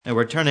Now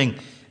we're turning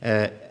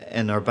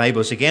in our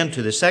Bibles again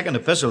to the second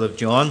epistle of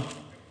John.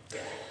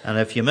 And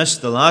if you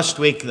missed the last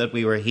week that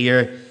we were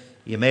here,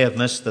 you may have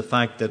missed the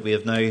fact that we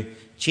have now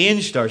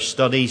changed our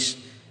studies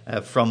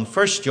from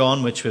 1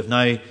 John, which we've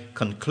now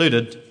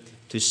concluded,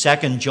 to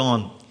 2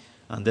 John.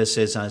 And this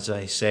is, as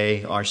I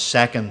say, our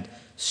second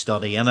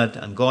study in it.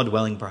 And God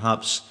willing,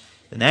 perhaps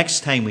the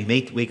next time we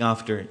meet, week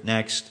after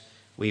next,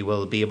 we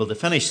will be able to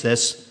finish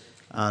this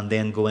and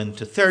then go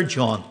into 3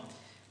 John.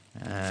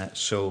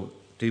 So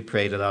do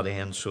pray to that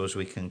end so as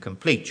we can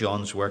complete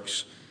John's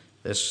works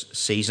this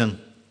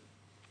season.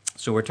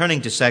 So we're turning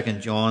to 2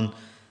 John,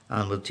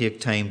 and we'll take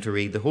time to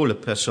read the whole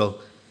epistle.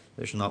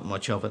 There's not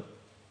much of it.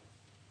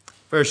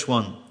 Verse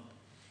 1.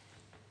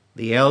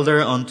 The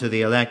elder unto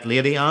the elect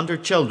lady and her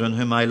children,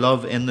 whom I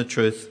love in the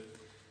truth,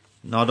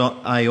 not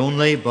I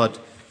only, but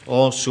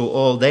also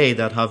all they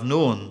that have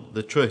known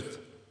the truth.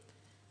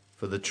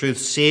 For the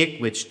truth's sake,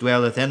 which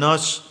dwelleth in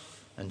us,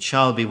 and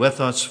shall be with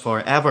us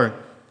forever.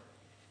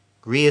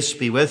 Grace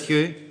be with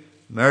you,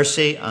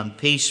 mercy and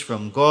peace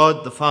from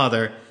God the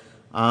Father,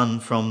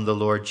 and from the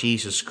Lord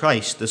Jesus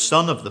Christ, the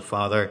Son of the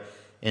Father,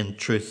 in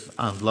truth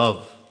and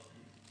love.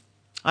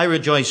 I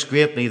rejoice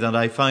greatly that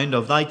I found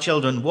of thy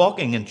children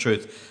walking in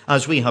truth,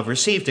 as we have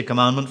received a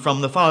commandment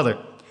from the Father.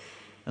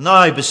 And now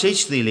I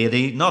beseech thee,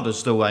 lady, not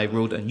as though I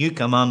wrote a new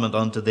commandment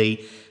unto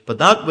thee, but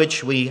that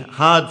which we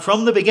had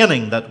from the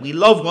beginning, that we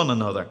love one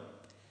another.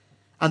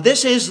 And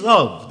this is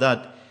love,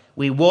 that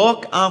we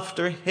walk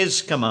after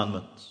his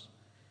commandments.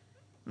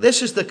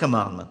 This is the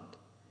commandment,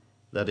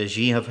 that as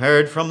ye have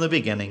heard from the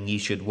beginning, ye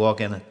should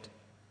walk in it.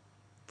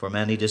 For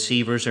many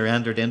deceivers are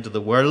entered into the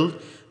world,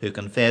 who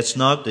confess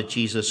not that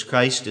Jesus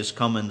Christ is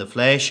come in the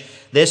flesh.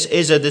 This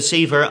is a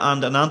deceiver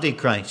and an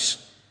antichrist.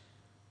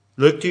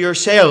 Look to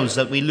yourselves,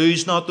 that we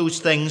lose not those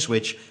things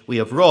which we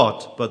have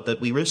wrought, but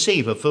that we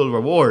receive a full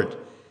reward.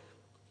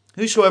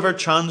 Whosoever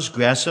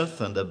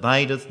transgresseth and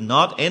abideth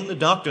not in the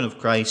doctrine of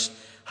Christ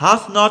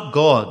hath not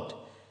God.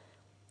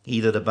 He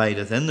that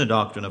abideth in the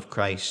doctrine of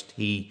Christ,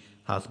 he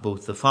hath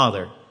both the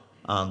Father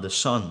and the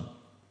Son.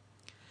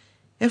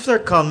 If there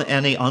come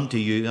any unto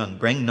you, and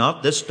bring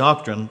not this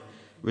doctrine,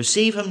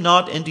 receive him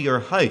not into your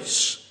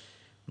house,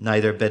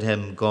 neither bid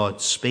him God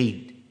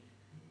speed.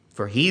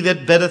 For he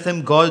that biddeth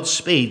him God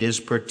speed is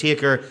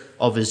partaker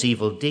of his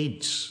evil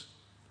deeds.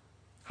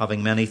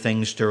 Having many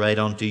things to write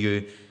unto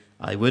you,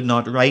 I would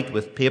not write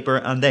with paper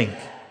and ink,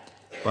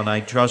 but I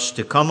trust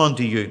to come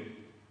unto you,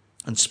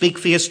 and speak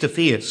face to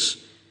face,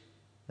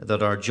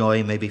 that our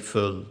joy may be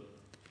full.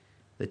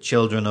 The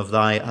children of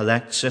thy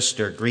elect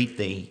sister greet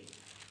thee.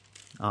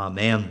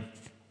 Amen.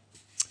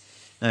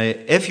 Now,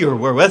 if you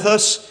were with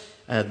us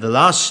at the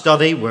last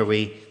study where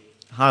we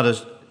had a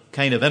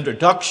kind of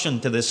introduction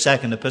to this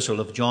second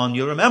epistle of John,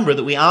 you'll remember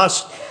that we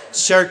asked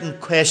certain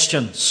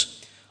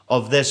questions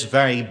of this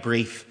very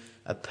brief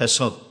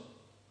epistle.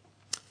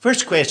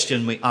 First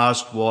question we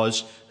asked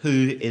was,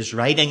 who is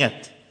writing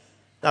it?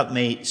 That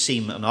may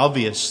seem an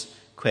obvious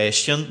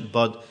question,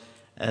 but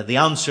the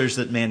answers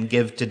that men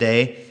give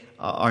today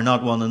are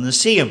not one and the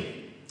same.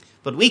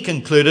 But we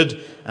concluded,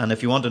 and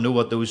if you want to know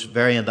what those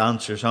variant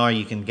answers are,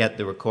 you can get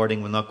the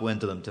recording. We'll not go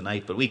into them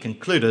tonight. But we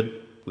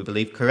concluded, we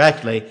believe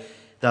correctly,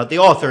 that the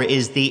author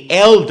is the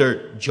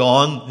elder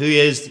John, who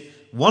is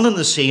one and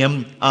the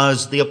same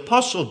as the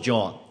Apostle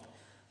John,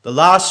 the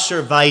last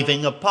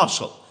surviving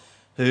apostle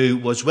who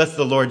was with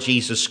the Lord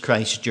Jesus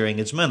Christ during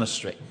his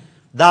ministry.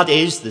 That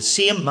is the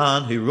same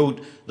man who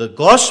wrote the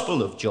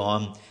Gospel of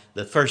John,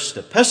 the first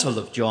epistle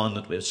of John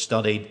that we've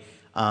studied,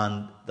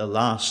 and the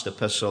last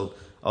epistle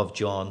of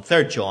John,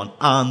 3 John,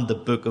 and the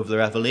book of the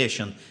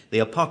Revelation, the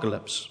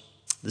Apocalypse.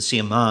 The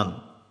same man,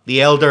 the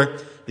elder,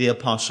 the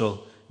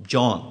Apostle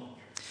John.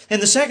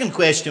 And the second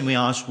question we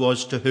asked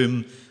was, to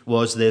whom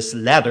was this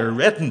letter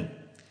written?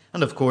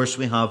 And of course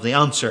we have the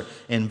answer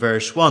in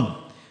verse 1,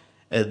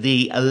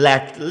 the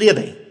elect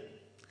lady.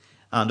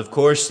 And of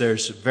course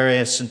there's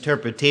various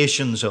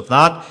interpretations of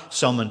that.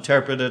 Some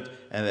interpret it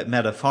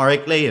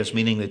metaphorically as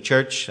meaning the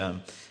church. I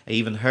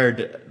even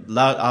heard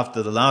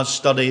after the last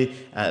study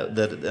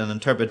that an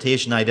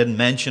interpretation I didn't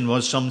mention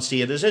was some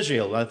see it as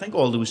Israel. I think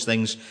all those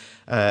things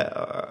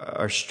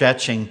are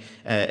stretching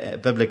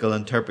biblical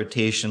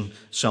interpretation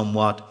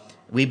somewhat.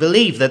 We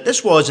believe that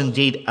this was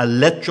indeed a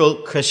literal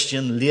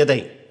Christian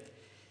lady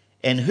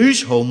in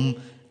whose home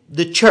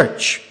the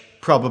church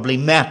probably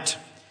met.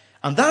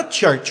 And that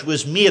church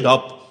was made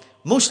up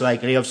most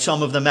likely of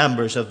some of the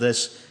members of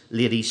this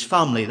lady's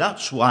family.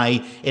 That's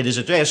why it is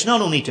addressed not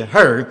only to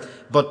her,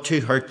 but to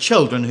her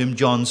children, whom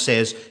John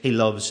says he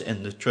loves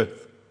in the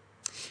truth.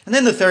 And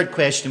then the third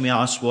question we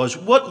asked was,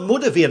 what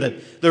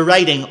motivated the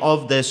writing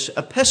of this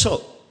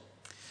epistle?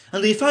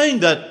 And we found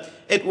that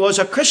it was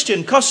a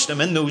Christian custom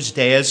in those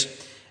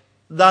days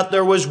that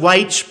there was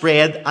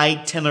widespread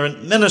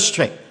itinerant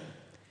ministry.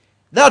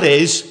 That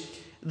is,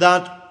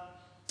 that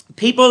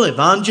people,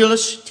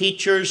 evangelists,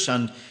 teachers,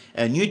 and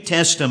New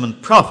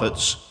Testament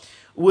prophets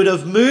would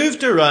have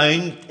moved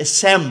around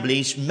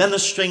assemblies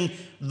ministering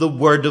the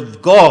Word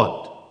of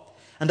God.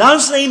 And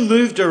as they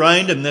moved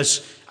around in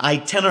this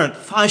itinerant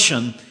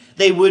fashion,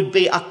 they would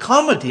be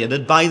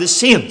accommodated by the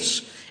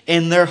saints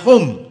in their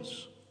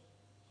homes.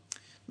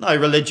 Now,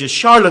 religious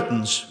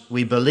charlatans,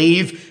 we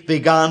believe,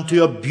 began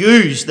to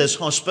abuse this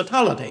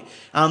hospitality,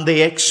 and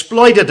they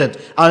exploited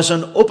it as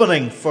an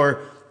opening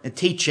for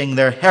teaching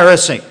their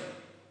heresy.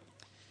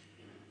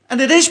 And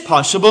it is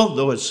possible,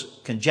 though it's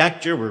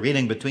conjecture, we're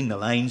reading between the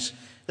lines,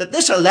 that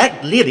this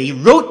elect lady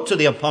wrote to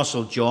the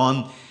Apostle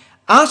John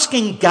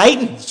asking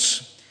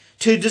guidance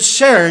to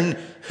discern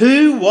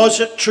who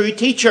was a true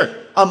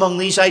teacher among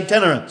these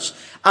itinerants.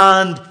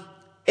 And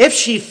if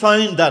she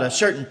found that a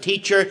certain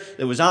teacher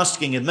that was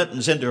asking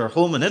admittance into her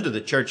home and into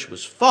the church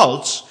was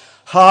false,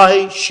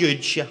 how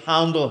should she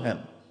handle him?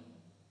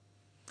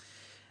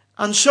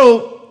 And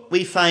so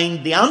we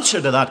find the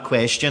answer to that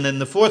question in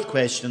the fourth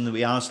question that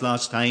we asked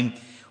last time.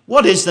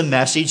 What is the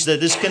message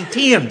that is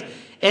contained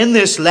in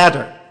this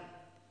letter?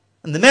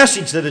 And the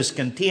message that is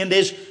contained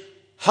is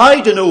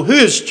how to know who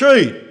is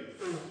true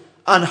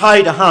and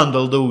how to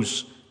handle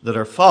those that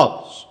are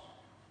false.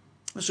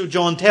 So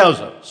John tells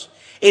us,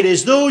 it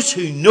is those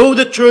who know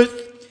the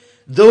truth,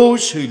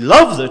 those who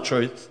love the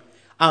truth,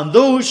 and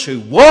those who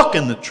walk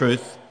in the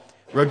truth,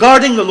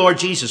 regarding the Lord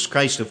Jesus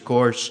Christ, of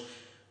course,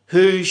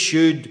 who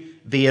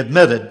should be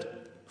admitted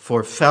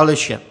for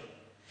fellowship.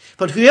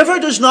 But whoever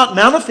does not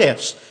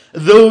manifest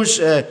those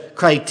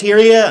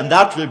criteria and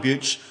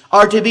attributes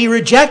are to be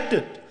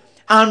rejected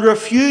and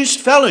refused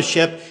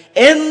fellowship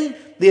in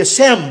the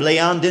assembly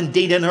and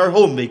indeed in her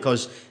home,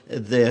 because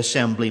the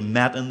assembly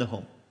met in the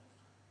home.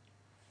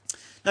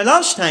 Now,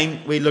 last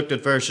time we looked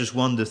at verses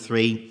 1 to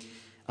 3,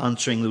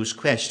 answering those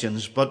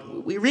questions,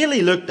 but we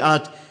really looked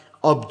at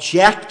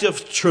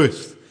objective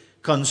truth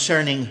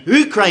concerning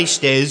who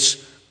Christ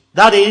is,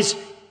 that is,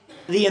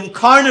 the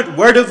incarnate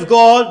Word of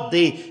God,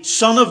 the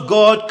Son of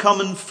God come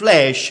in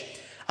flesh.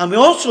 And we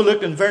also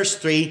looked in verse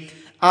 3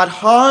 at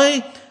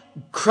how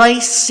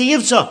Christ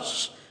saves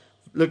us.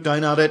 Look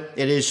down at it.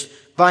 It is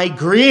by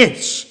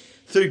grace,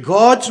 through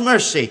God's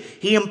mercy,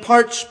 He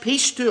imparts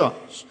peace to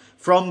us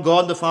from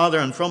God the Father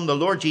and from the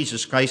Lord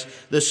Jesus Christ,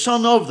 the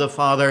Son of the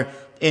Father,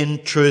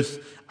 in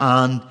truth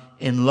and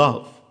in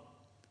love.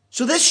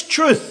 So this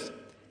truth,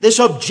 this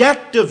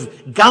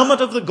objective gamut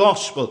of the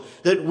gospel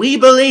that we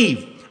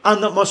believe,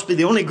 and that must be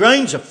the only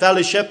grounds of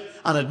fellowship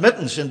and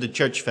admittance into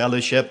church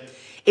fellowship,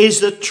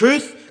 is the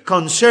truth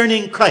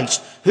concerning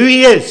Christ, who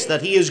He is,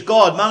 that He is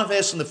God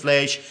manifest in the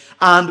flesh,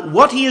 and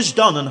what He has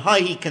done and how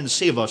He can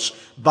save us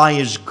by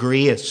His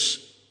grace.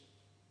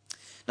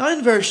 Now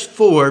in verse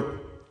 4,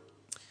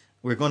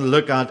 we're going to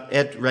look at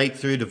it right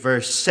through to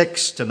verse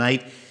 6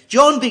 tonight.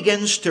 John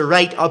begins to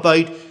write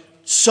about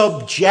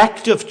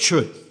subjective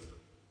truth.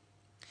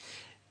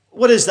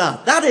 What is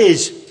that? That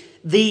is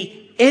the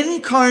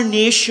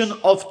incarnation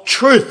of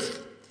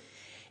truth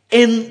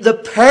in the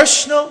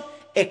personal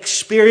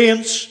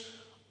experience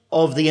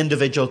of the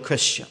individual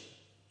Christian.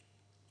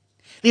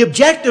 The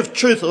objective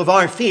truth of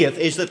our faith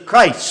is that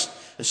Christ,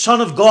 the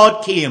Son of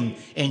God, came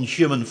in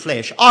human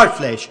flesh, our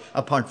flesh,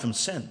 apart from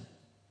sin.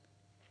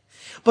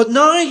 But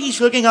now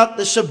he's looking at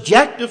the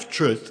subjective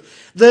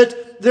truth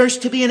that there's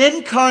to be an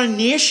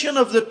incarnation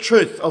of the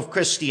truth of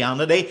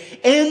Christianity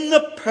in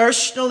the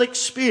personal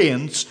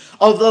experience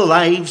of the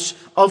lives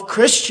of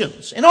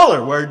Christians. In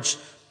other words,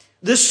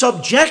 the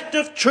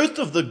subjective truth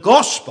of the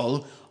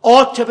gospel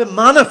ought to be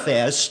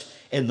manifest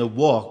in the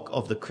walk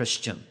of the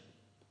Christian.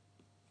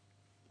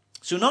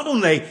 So not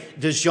only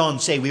does John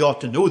say we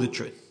ought to know the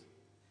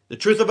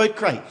truth about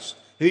Christ,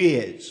 who He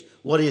is,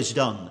 what He has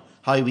done,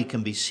 how we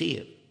can be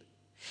saved,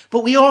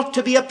 but we ought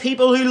to be a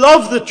people who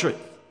love the truth.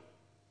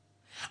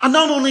 And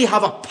not only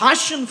have a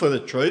passion for the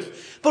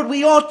truth, but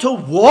we ought to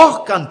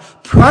walk and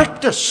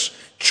practice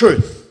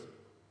truth.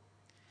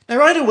 Now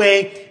right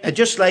away,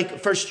 just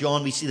like 1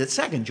 John, we see that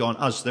 2 John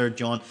as 3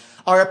 John,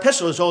 our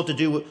epistle is all to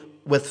do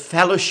with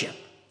fellowship.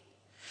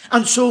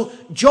 And so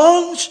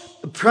John's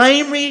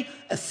primary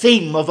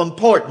theme of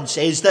importance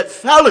is that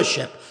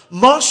fellowship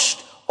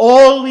must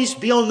always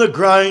be on the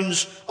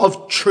grounds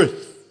of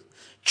truth.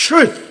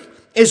 Truth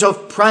is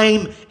of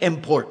prime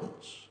importance.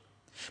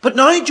 But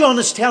now John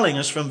is telling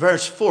us from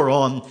verse 4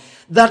 on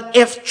that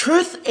if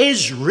truth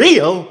is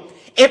real,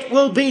 it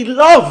will be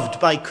loved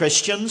by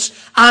Christians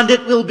and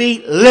it will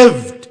be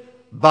lived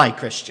by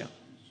Christians.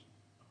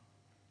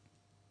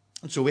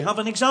 And so we have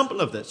an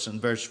example of this in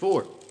verse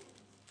 4.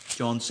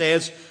 John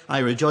says, I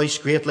rejoice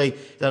greatly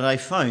that I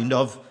found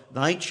of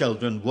thy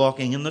children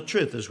walking in the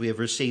truth as we have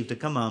received a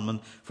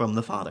commandment from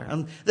the Father.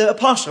 And the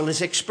apostle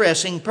is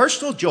expressing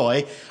personal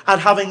joy at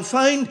having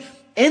found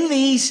in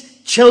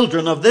these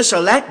children of this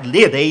elect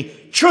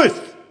lady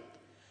truth.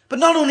 But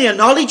not only a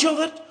knowledge of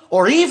it,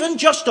 or even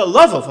just a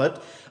love of it,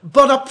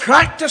 but a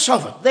practice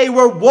of it. They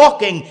were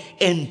walking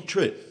in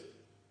truth.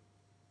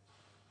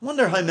 I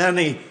wonder how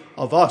many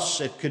of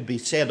us, it could be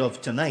said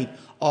of tonight,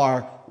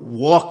 are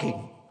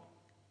walking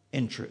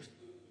in truth.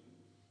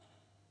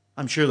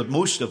 I'm sure that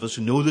most of us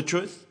know the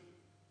truth.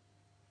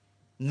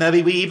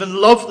 Maybe we even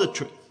love the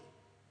truth.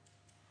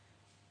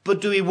 But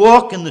do we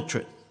walk in the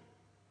truth?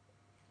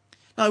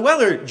 Now,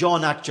 whether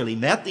John actually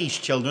met these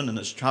children in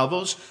his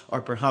travels, or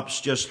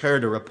perhaps just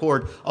heard a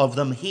report of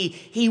them,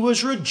 he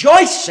was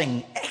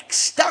rejoicing,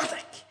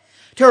 ecstatic,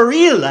 to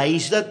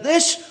realize that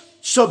this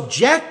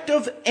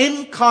subjective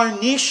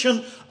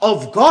incarnation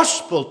of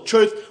gospel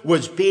truth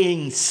was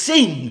being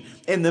seen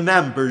in the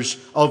members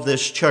of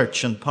this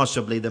church and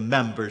possibly the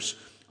members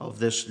of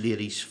this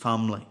lady's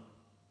family.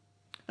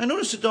 Now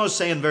notice it does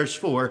say in verse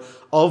 4,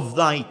 of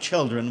thy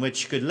children,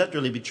 which could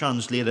literally be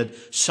translated,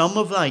 some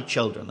of thy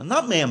children. And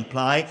that may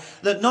imply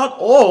that not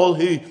all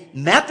who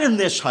met in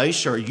this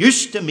house or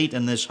used to meet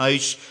in this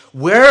house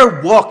were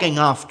walking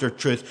after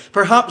truth.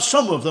 Perhaps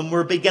some of them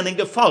were beginning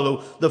to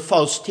follow the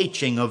false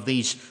teaching of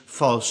these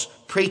false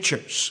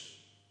preachers.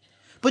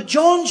 But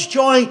John's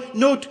joy,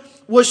 note,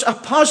 was a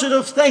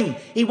positive thing.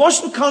 He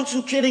wasn't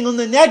concentrating on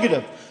the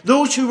negative,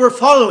 those who were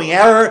following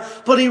error,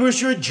 but he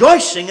was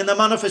rejoicing in the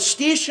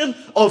manifestation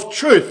of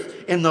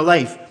truth in the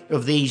life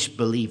of these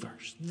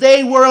believers.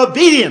 They were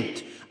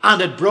obedient,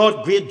 and it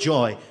brought great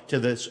joy to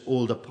this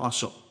old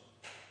apostle.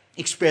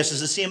 He expresses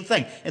the same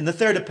thing in the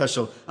third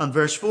epistle and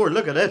verse 4.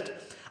 Look at it.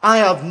 I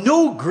have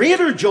no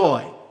greater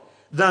joy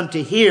than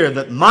to hear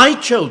that my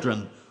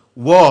children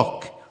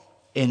walk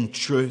in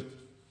truth.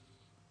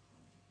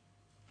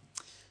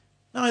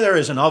 Now there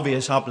is an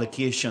obvious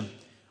application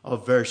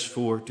of verse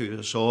 4 to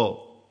us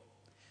all.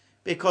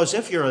 Because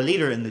if you're a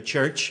leader in the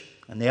church,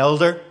 an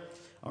elder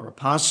or a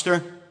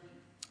pastor,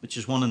 which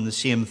is one and the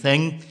same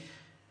thing,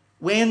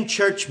 when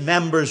church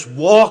members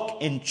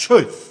walk in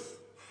truth,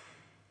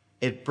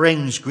 it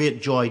brings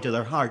great joy to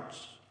their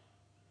hearts.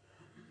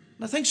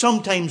 And I think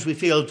sometimes we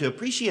fail to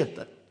appreciate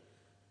that.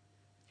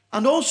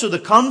 And also the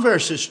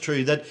converse is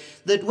true, that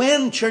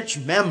when church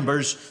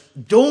members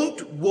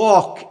don't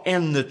walk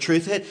in the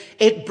truth,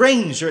 it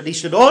brings, or at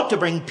least it ought to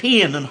bring,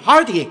 pain and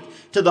heartache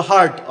to the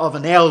heart of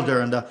an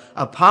elder and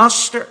a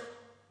pastor.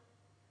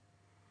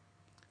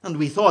 And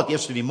we thought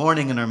yesterday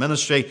morning in our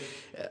ministry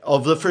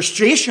of the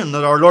frustration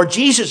that our Lord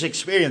Jesus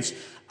experienced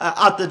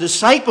at the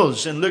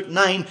disciples in Luke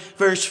 9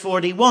 verse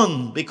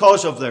 41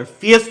 because of their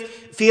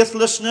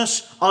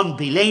faithlessness,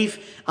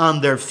 unbelief,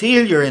 and their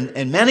failure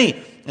in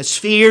many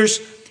spheres.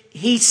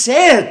 He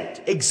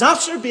said,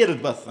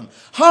 exacerbated with them,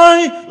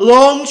 how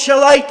long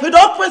shall I put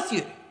up with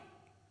you?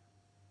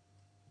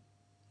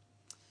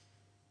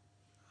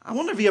 I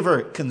wonder if you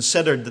ever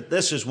considered that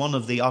this is one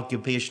of the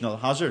occupational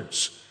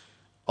hazards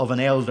of an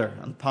elder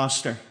and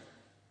pastor.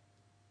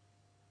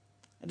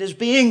 It is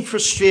being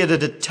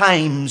frustrated at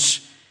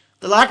times,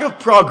 the lack of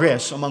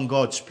progress among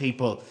God's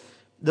people,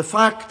 the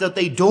fact that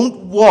they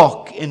don't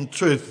walk in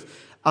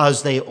truth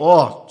as they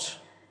ought.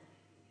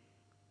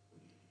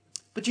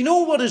 But you know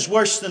what is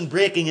worse than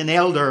breaking an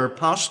elder or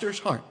pastor's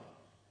heart?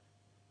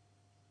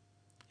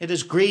 It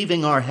is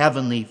grieving our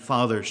Heavenly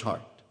Father's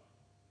heart.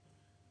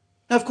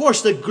 Now, of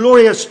course, the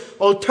glorious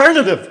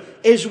alternative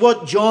is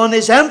what John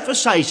is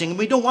emphasizing, and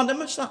we don't want to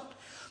miss that.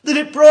 That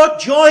it brought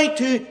joy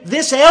to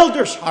this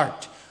elder's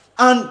heart,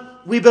 and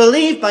we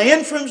believe by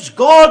inference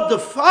God the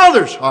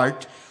Father's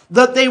heart,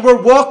 that they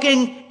were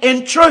walking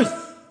in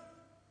truth.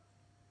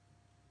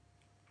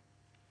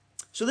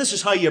 So this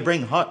is how you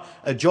bring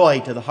a joy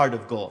to the heart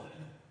of God.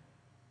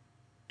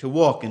 To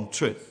walk in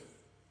truth.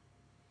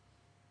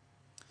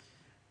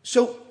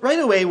 So right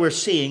away we're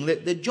seeing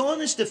that John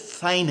is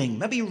defining,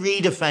 maybe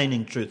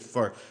redefining truth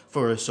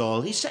for us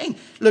all. He's saying,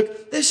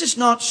 look, this is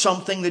not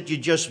something that you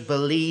just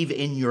believe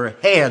in your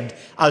head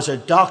as a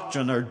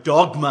doctrine or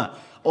dogma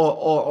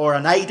or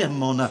an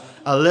item on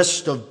a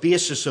list of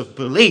basis of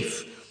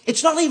belief.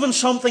 It's not even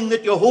something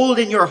that you hold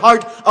in your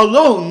heart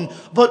alone,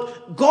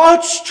 but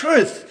God's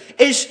truth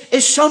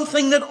is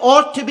something that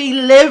ought to be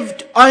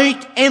lived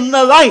out in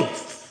the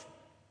life.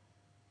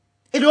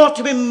 It ought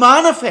to be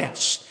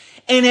manifest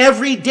in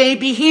everyday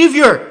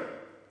behavior.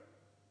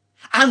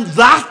 And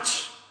that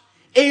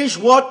is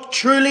what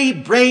truly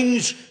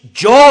brings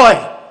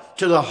joy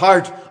to the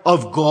heart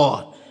of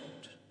God.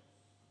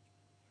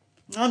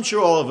 I'm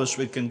sure all of us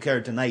would concur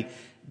tonight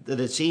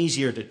that it's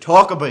easier to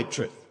talk about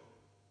truth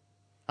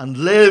and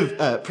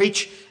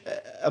preach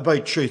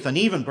about truth, and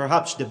even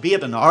perhaps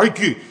debate and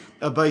argue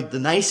about the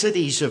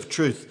niceties of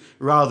truth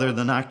rather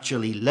than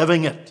actually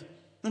living it.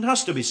 It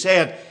has to be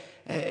said,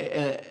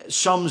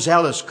 some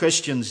zealous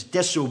Christians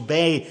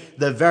disobey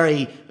the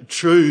very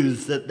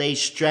truth that they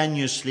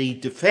strenuously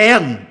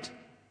defend.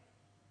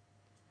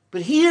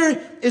 But here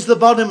is the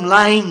bottom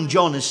line,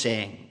 John is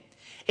saying.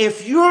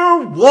 If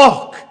your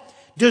walk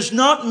does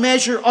not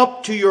measure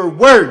up to your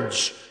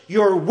words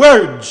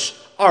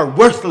are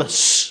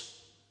worthless.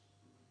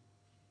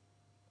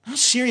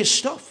 That's serious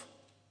stuff.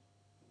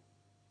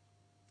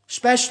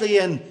 Especially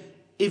in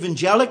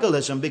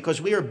evangelicalism, because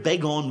we are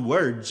big on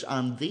words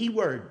and the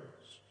word.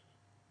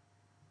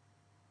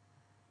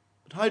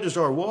 How does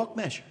our walk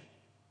measure?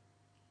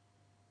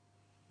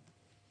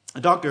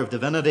 A doctor of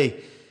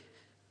divinity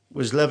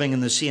was living in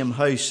the same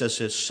house as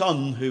his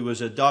son, who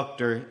was a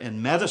doctor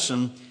in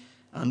medicine.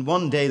 And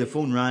one day the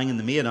phone rang and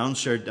the maid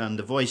answered, and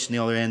the voice on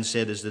the other end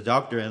said, "Is the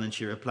doctor in?" And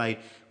she replied,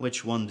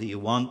 "Which one do you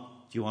want?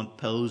 Do you want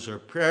pills or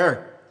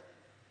prayer?"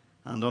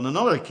 And on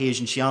another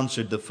occasion, she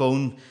answered the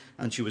phone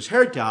and she was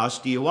heard to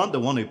ask, do you want the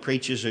one who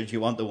preaches or do you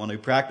want the one who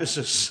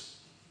practices?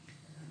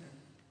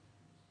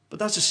 But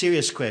that's a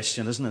serious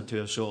question, isn't it,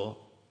 to us all?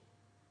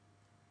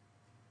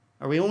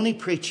 Are we only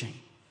preaching?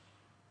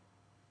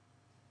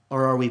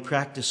 Or are we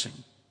practicing?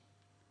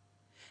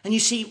 And you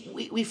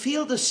see, we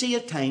fail to see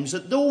at times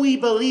that though we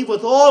believe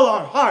with all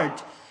our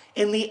heart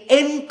in the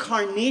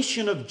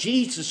incarnation of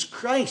Jesus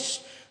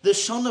Christ, the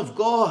Son of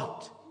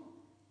God,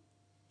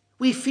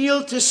 we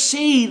fail to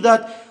see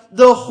that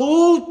the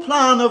whole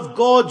plan of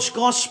God's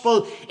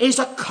gospel is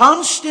a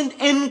constant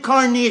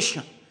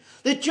incarnation.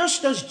 That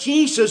just as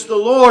Jesus the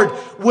Lord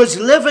was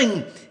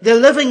living, the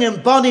living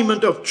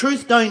embodiment of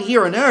truth down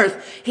here on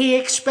earth, He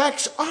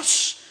expects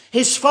us,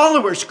 His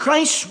followers,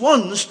 Christ's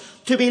ones,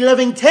 to be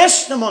living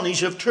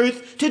testimonies of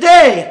truth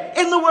today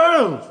in the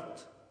world.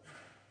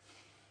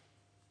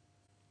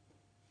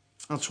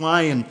 That's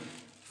why in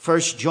 1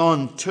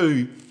 John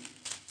 2,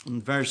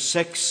 in verse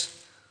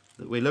 6,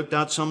 that we looked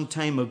at some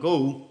time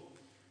ago,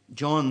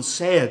 John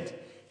said,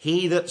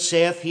 he that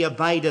saith he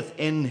abideth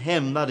in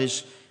him, that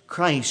is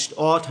Christ,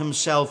 ought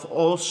himself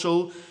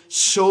also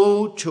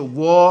so to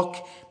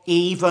walk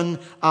even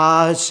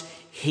as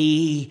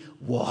he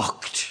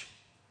walked.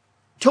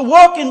 To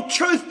walk in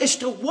truth is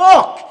to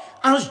walk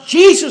as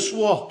Jesus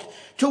walked.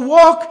 To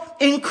walk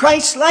in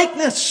Christ's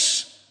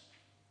likeness.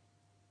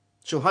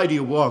 So how do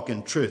you walk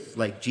in truth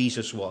like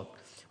Jesus walked?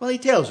 Well, he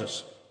tells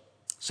us.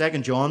 2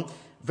 John,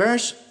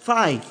 verse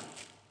 5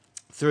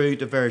 through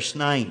to verse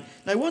 9.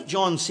 Now, what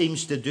John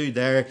seems to do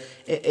there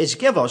is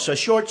give us a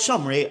short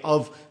summary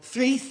of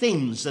three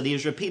themes that he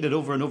has repeated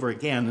over and over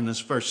again in his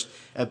first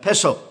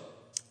epistle.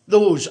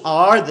 Those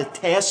are the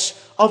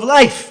tests of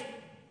life.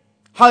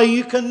 How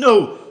you can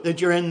know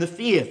that you're in the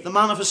faith, the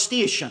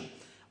manifestation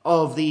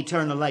of the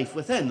eternal life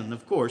within. And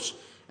of course,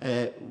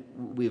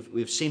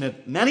 we've seen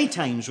it many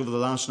times over the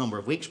last number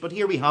of weeks, but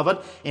here we have it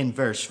in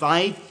verse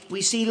 5.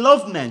 We see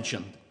love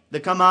mentioned, the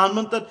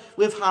commandment that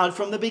we've had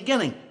from the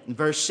beginning. In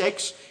verse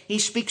 6, he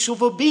speaks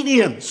of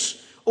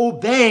obedience,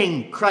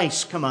 obeying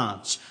Christ's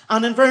commands.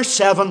 And in verse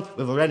 7,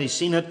 we've already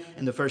seen it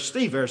in the first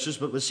three verses,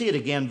 but we'll see it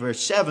again, verse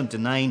 7 to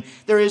 9.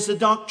 There is the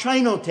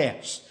doctrinal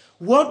test.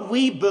 What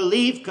we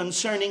believe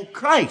concerning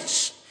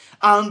Christ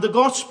and the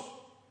gospel.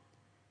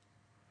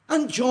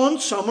 And John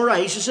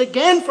summarizes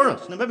again for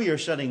us. Now maybe you're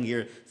sitting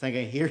here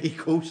thinking, here he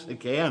goes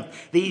again.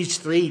 These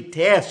three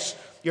tests.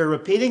 You're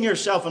repeating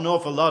yourself an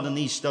awful lot in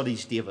these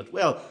studies, David.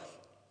 Well,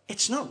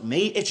 it's not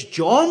me. It's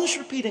John's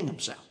repeating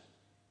himself.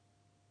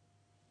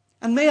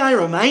 And may I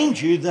remind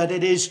you that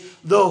it is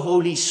the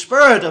Holy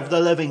Spirit of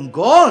the living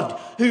God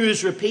who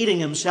is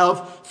repeating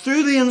himself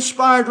through the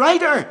inspired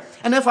writer.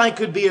 And if I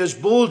could be as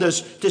bold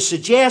as to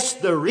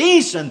suggest the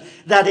reason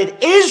that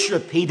it is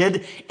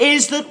repeated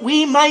is that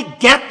we might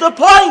get the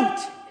point.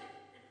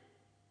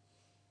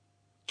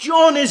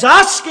 John is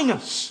asking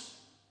us,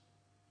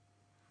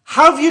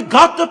 have you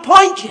got the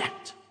point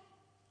yet?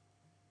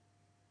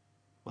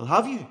 Well,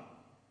 have you?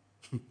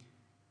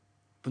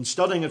 Been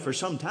studying it for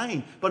some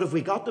time, but have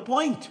we got the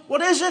point?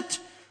 What is it?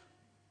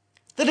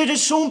 That it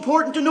is so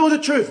important to know the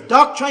truth.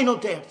 Doctrinal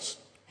tests.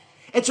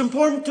 It's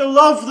important to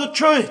love the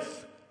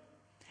truth.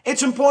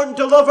 It's important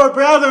to love our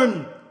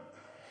brethren.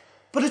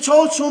 But it's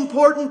also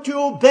important to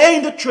obey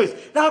the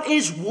truth. That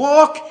is,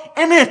 walk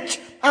in it.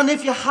 And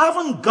if you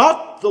haven't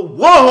got the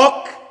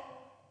walk,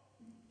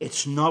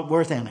 it's not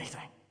worth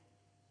anything.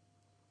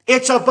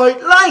 It's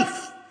about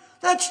life.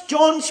 That's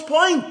John's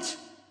point.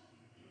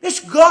 This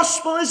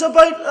gospel is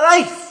about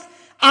life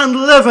and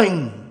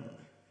living.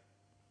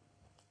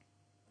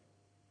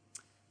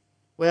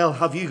 Well,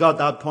 have you got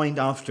that point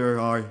after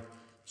our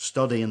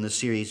study in the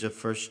series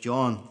of 1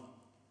 John?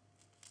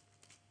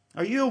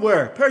 Are you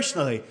aware,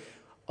 personally,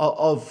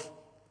 of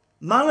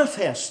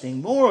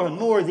manifesting more and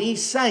more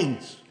these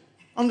signs?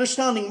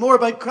 Understanding more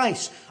about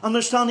Christ,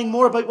 understanding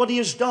more about what he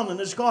has done in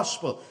his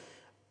gospel.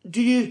 Do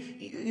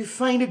you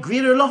find a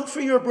greater love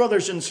for your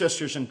brothers and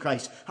sisters in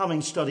Christ,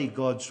 having studied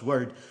God's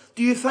word?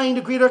 Do you find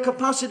a greater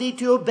capacity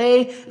to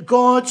obey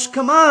God's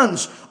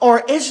commands?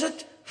 Or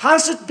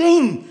has it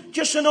been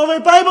just another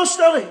Bible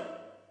study?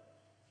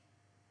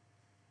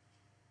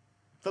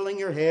 Filling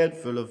your head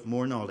full of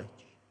more knowledge.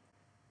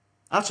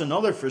 That's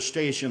another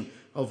frustration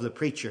of the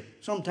preacher.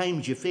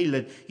 Sometimes you feel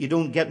that you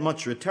don't get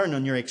much return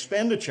on your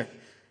expenditure.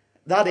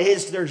 That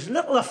is, there's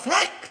little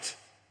effect.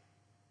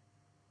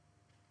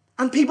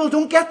 And people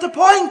don't get the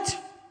point.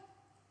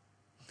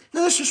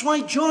 Now, this is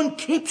why John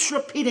keeps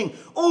repeating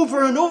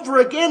over and over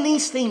again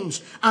these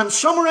themes and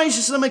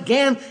summarizes them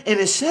again in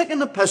his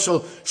second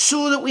epistle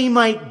so that we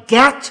might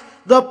get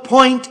the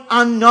point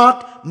and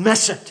not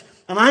miss it.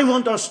 And I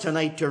want us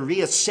tonight to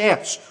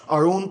reassess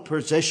our own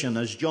position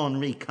as John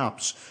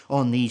recaps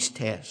on these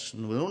tests.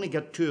 And we'll only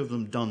get two of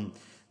them done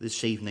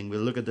this evening.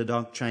 We'll look at the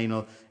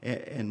doctrinal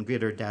in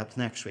greater depth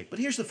next week. But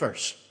here's the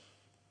first.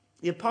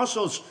 The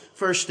apostles'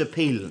 first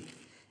appeal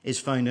is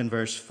found in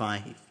verse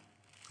 5.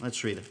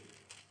 Let's read it.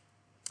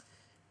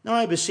 Now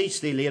I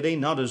beseech thee, lady,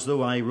 not as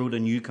though I wrote a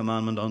new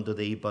commandment unto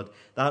thee, but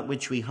that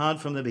which we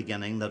had from the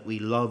beginning, that we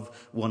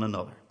love one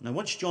another. Now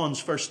what's John's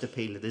first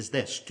appeal? It is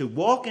this: to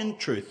walk in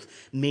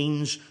truth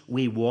means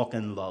we walk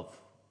in love.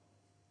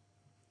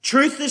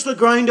 Truth is the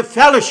ground of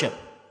fellowship.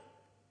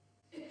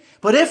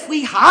 But if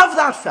we have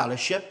that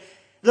fellowship,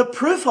 the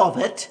proof of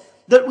it,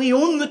 that we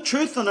own the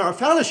truth and are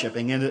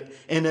fellowshipping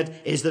in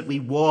it, is that we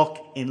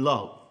walk in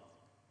love.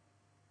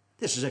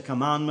 This is a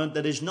commandment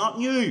that is not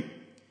new.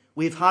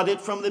 We've had it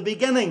from the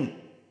beginning.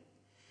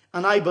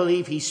 And I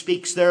believe he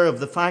speaks there of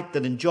the fact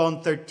that in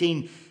John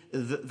 13,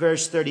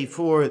 verse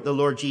 34, the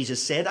Lord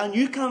Jesus said, "A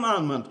new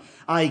commandment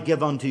I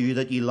give unto you,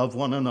 that ye love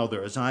one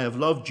another, as I have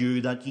loved you,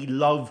 that ye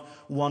love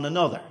one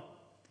another."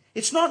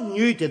 It's not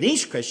new to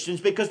these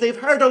Christians because they've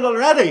heard it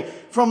already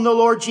from the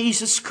Lord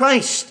Jesus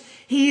Christ.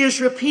 He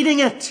is repeating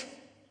it.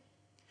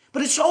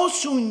 But it's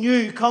also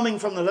new coming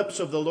from the lips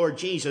of the Lord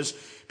Jesus,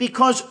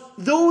 because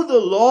though the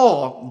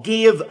law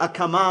gave a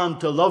command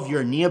to love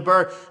your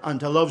neighbour and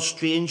to love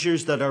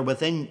strangers that are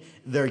within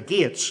their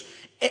gates,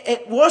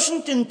 it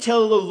wasn't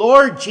until the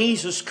Lord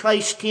Jesus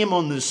Christ came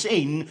on the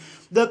scene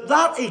that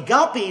that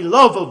agape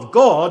love of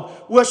God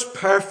was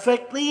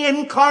perfectly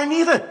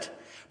incarnated,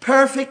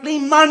 perfectly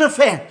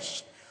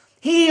manifest.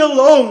 He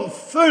alone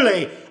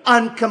fully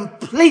and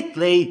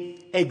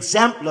completely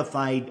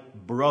exemplified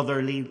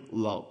brotherly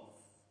love.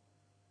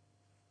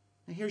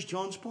 Now here's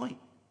John's point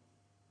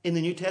in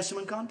the New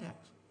Testament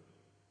context.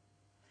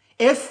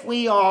 If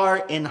we are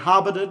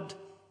inhabited,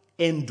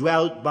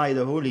 indwelt by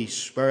the Holy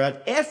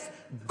Spirit, if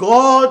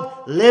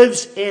God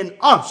lives in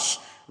us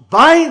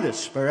by the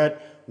Spirit,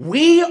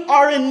 we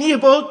are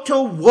enabled to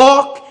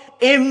walk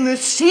in the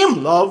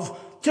same love,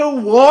 to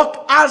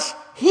walk as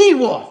He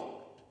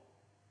walked.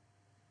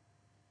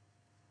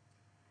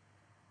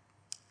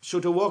 So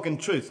to walk in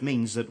truth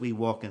means that we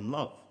walk in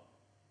love.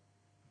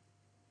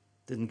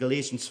 Didn't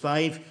Galatians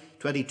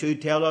 5:22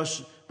 tell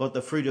us, but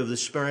the fruit of the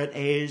Spirit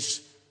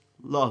is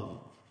love?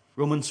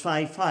 Romans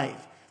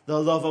 5:5, the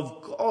love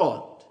of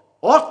God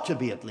ought to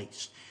be at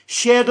least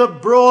shed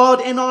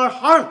abroad in our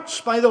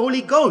hearts by the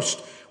Holy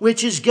Ghost,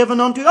 which is given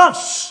unto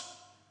us.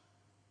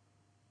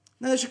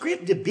 Now there's a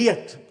great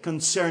debate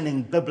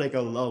concerning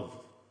biblical love.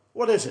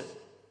 What is it?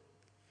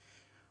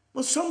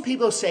 Well, some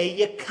people say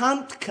you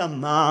can't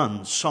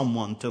command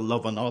someone to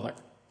love another.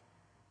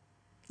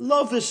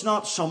 Love is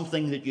not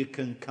something that you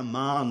can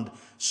command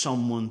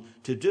someone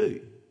to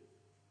do.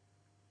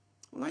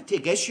 Well, I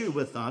take issue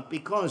with that,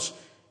 because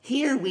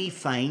here we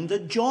find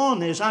that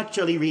John is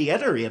actually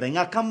reiterating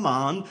a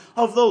command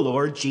of the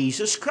Lord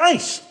Jesus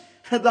Christ,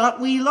 that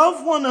we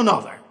love one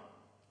another.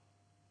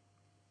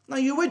 Now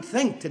you would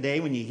think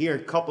today, when you hear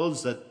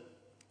couples that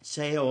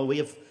say, "Oh, we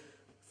have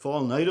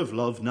fallen out of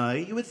love now,"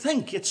 you would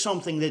think it's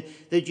something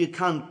that you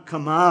can't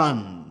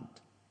command.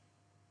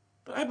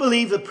 But I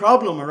believe the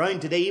problem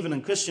around today, even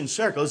in Christian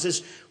circles,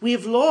 is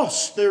we've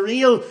lost the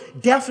real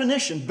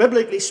definition,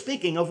 biblically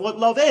speaking, of what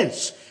love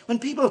is. When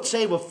people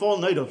say we've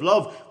fallen out of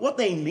love, what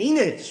they mean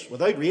is,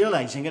 without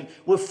realizing it,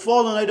 we've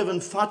fallen out of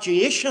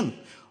infatuation.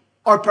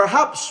 Or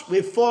perhaps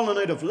we've fallen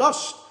out of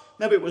lust.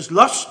 Maybe it was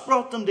lust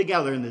brought them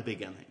together in the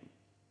beginning.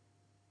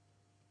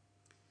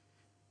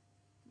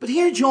 But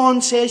here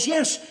John says,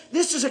 yes,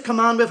 this is a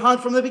command we've had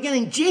from the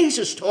beginning.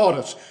 Jesus taught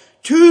us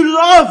to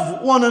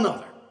love one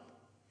another.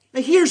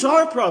 Now here's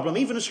our problem,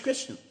 even as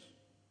Christians.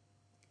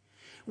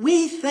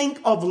 We think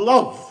of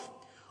love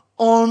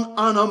on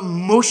an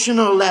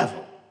emotional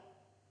level.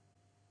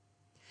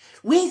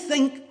 We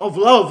think of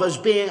love as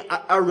being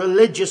a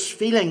religious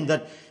feeling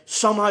that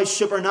somehow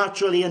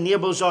supernaturally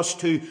enables us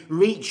to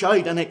reach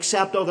out and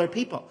accept other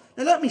people.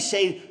 Now let me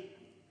say,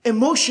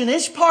 emotion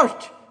is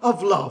part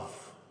of love.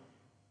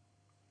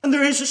 And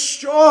there is a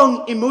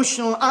strong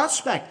emotional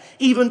aspect,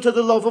 even to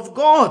the love of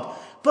God.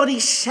 But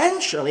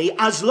essentially,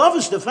 as love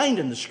is defined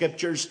in the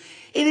Scriptures,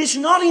 it is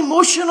not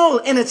emotional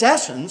in its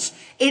essence.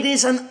 It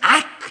is an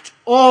act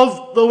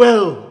of the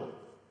will.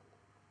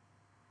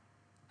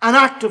 An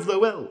act of the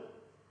will.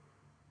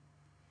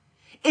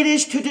 It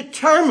is to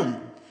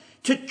determine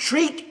to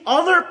treat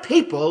other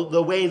people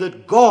the way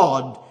that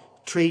God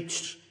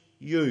treats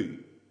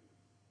you.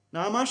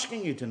 Now I'm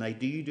asking you tonight,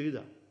 do you do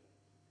that?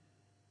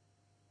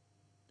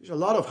 There's a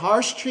lot of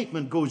harsh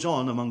treatment goes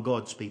on among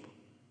God's people.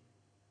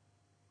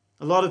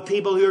 A lot of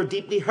people who are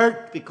deeply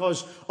hurt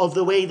because of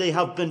the way they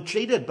have been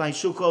treated by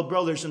so-called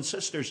brothers and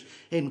sisters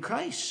in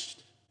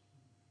Christ.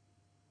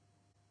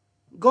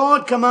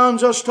 God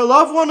commands us to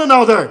love one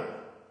another.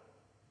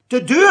 To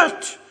do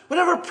it.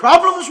 Whatever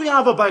problems we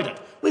have about it,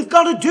 we've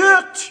got to do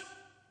it.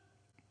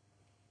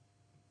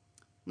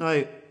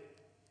 Now,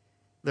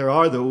 there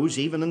are those,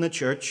 even in the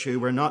church, who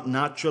we're not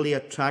naturally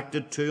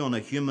attracted to on a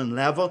human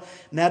level.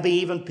 Maybe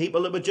even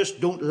people that we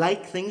just don't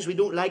like, things we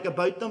don't like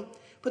about them.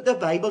 But the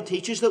Bible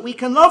teaches that we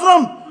can love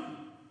them.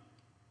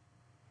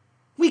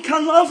 We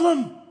can love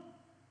them.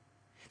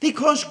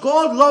 Because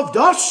God loved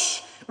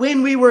us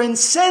when we were in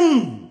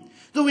sin.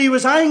 Though He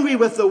was angry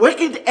with the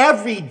wicked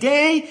every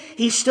day,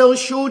 He still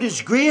showed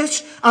His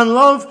grace and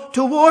love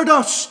toward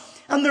us.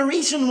 And the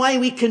reason why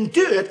we can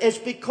do it is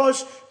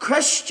because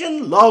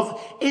Christian love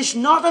is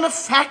not an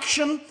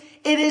affection,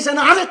 it is an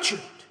attitude.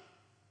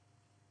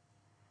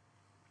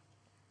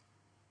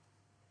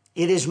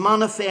 It is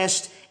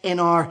manifest in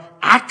our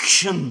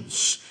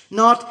actions,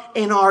 not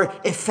in our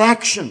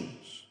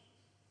affections.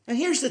 And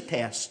here's the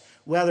test,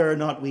 whether or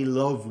not we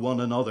love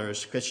one another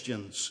as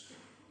Christians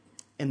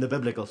in the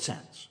biblical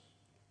sense.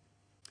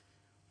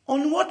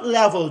 On what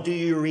level do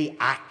you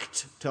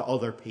react to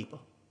other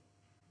people?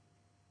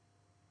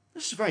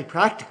 This is very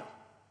practical.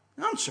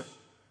 Answer.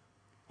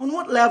 On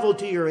what level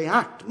do you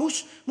react?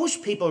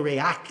 Most people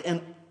react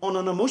on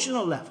an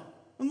emotional level.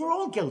 And we're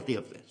all guilty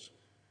of this.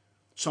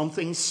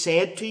 Something's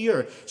said to you,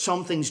 or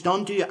something's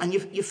done to you, and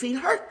you feel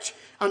hurt.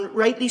 And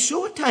rightly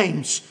so at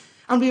times.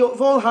 And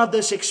we've all had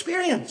this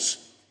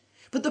experience.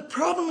 But the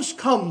problems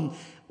come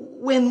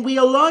when we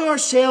allow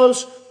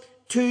ourselves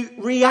to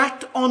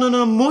react on an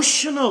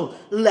emotional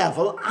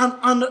level,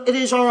 and it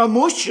is our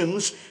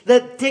emotions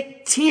that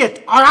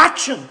dictate our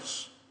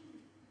actions.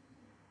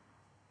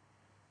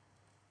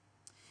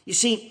 You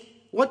see,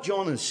 what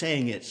John is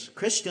saying is,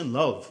 Christian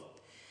love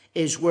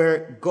is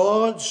where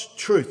God's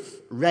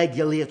truth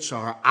regulates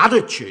our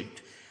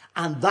attitude,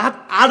 and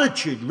that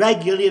attitude,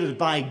 regulated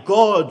by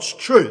God's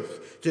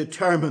truth,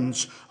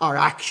 determines our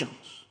actions.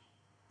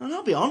 And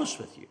I'll be honest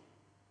with you,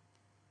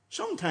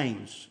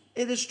 sometimes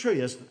it is true,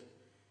 isn't it,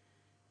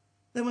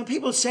 that when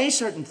people say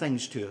certain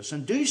things to us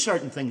and do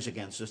certain things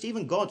against us,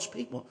 even God's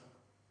people,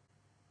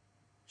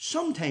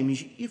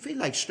 sometimes you feel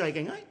like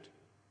striking out.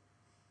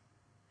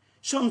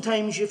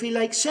 Sometimes you feel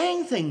like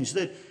saying things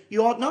that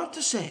you ought not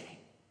to say.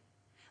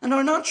 And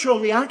our natural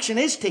reaction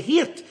is to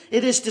hate,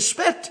 it is to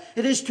spit,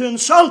 it is to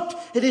insult,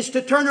 it is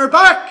to turn our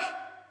back.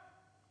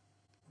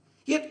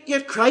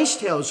 Yet Christ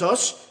tells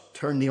us,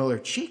 turn the other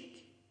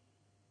cheek.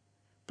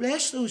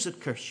 Bless those that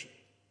curse you.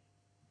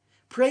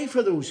 Pray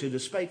for those who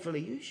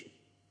despitefully use you.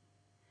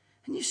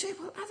 And you say,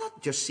 well,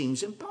 that just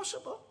seems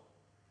impossible.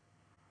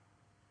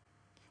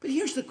 But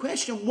here's the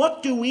question,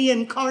 what do we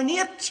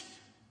incarnate?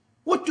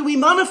 What do we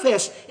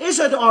manifest? Is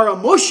it our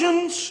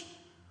emotions,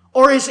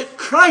 or is it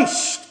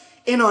Christ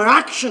in our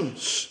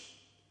actions?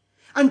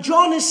 And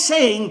John is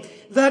saying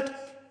that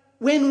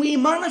when we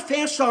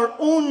manifest our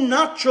own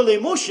natural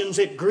emotions,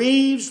 it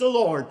grieves the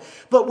Lord.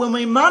 But when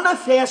we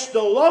manifest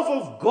the love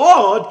of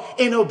God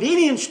in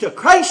obedience to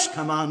Christ's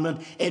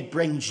commandment, it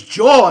brings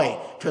joy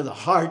to the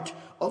heart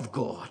of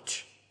God.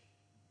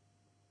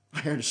 I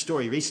heard a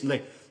story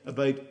recently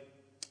about,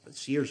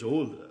 it's years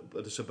old,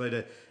 but it's about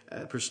a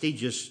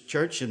prestigious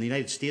church in the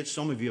United States.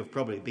 Some of you have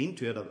probably been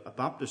to it, a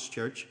Baptist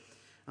church.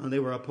 And they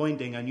were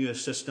appointing a new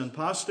assistant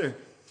pastor.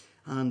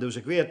 And there was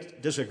a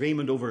great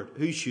disagreement over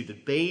who should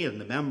it be. And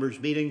the members'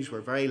 meetings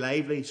were very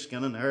lively,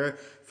 skin and hair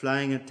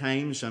flying at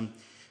times. And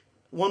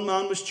one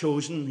man was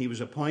chosen. He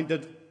was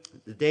appointed.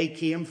 The day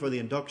came for the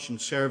induction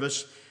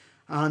service.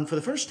 And for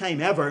the first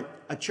time ever,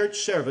 a church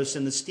service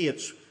in the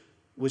States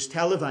was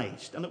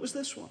televised. And it was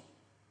this one.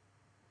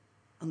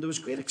 And there was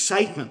great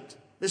excitement.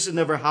 This had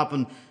never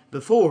happened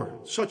before.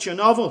 Such a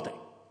novelty.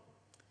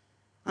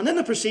 And in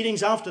the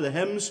proceedings after the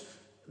hymns,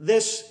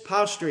 this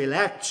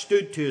pastor-elect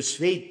stood to his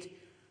feet,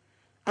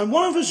 and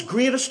one of his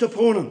greatest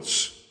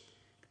opponents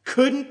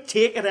couldn't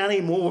take it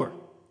anymore.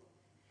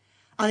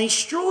 And he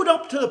strode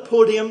up to the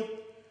podium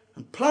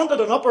and planted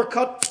an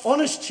uppercut on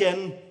his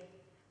chin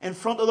in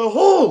front of the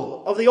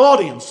whole of the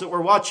audience that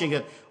were watching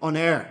it on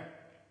air.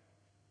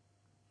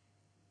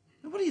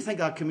 Now, what do you think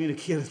that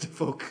communicated to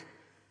folk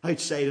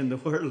outside in the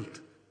world?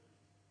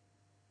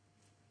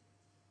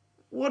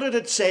 What did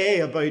it say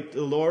about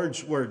the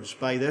Lord's words?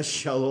 By this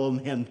shall all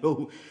men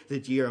know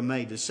that ye are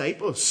my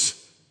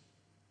disciples.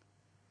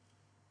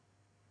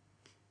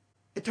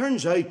 It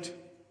turns out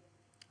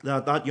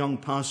that young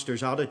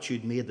pastor's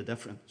attitude made the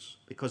difference.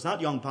 Because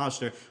that young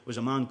pastor was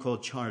a man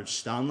called Charles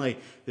Stanley,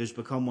 who's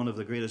become one of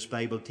the greatest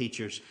Bible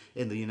teachers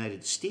in the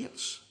United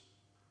States.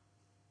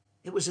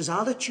 It was his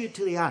attitude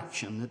to the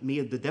action that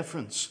made the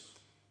difference.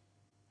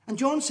 And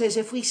John says,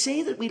 if we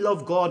say that we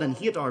love God and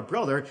hate our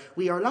brother,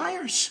 we are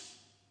liars.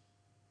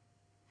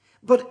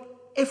 But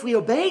if we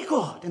obey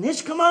God and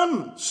His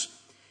commandments,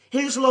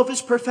 His love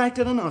is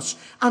perfected in us,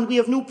 and we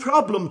have no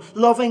problem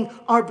loving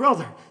our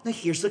brother. Now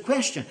here's the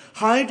question.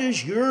 How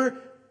does your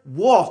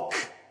walk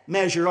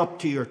measure up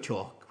to your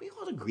talk? We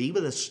all agree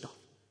with this stuff.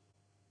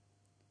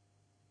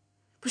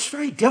 But it's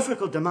very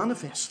difficult to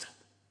manifest it.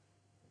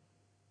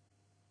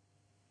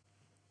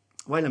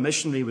 While a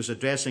missionary was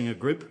addressing a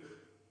group,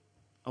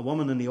 a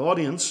woman in the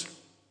audience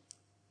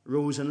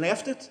rose and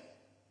left it,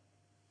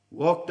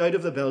 walked out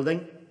of the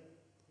building,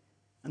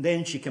 and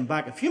then she came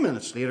back a few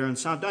minutes later and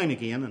sat down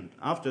again. And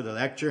after the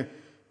lecture,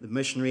 the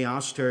missionary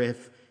asked her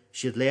if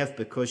she had left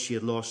because she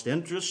had lost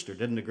interest or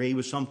didn't agree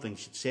with something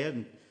she'd said.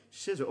 And she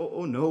says,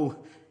 oh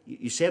no,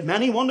 you said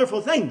many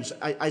wonderful things.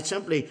 I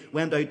simply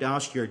went out to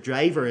ask your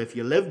driver if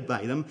you lived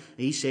by them.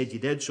 He said you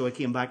did, so I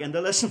came back in to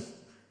listen.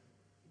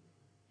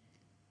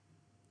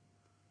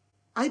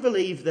 I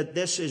believe that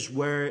this is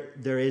where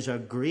there is a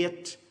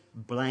great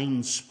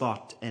blind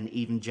spot in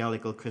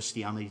evangelical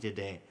Christianity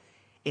today.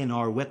 in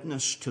our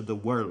witness to the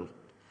world.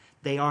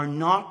 They are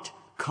not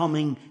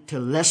coming to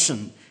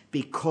listen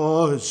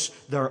because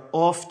they're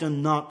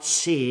often not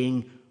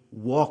seeing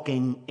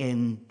walking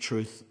in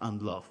truth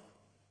and love.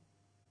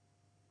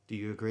 Do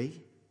you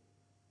agree?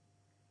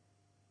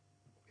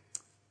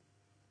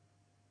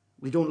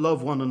 We don't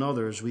love one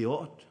another as we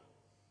ought.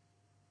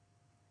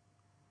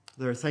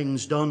 There are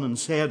things done and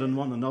said in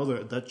one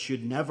another that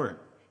should never,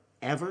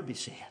 ever be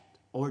said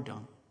or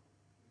done.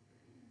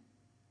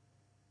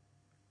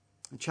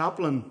 The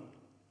chaplain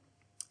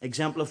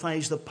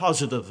exemplifies the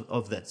positive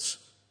of this.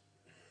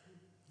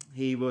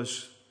 He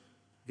was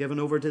given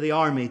over to the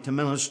army to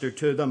minister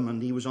to them,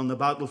 and he was on the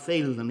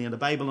battlefield, and he had a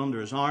Bible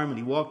under his arm, and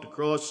he walked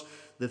across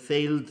the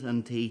field,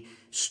 and he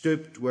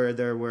stooped where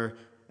there were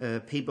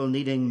people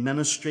needing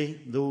ministry,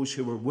 those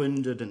who were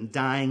wounded and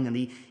dying, and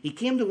he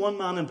came to one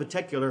man in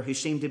particular who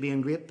seemed to be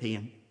in great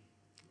pain.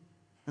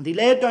 And he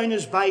laid down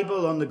his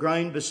Bible on the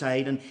ground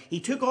beside, and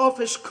he took off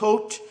his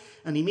coat,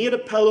 and he made a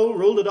pillow,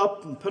 rolled it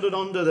up, and put it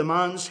under the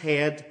man's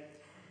head.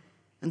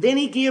 And then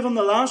he gave him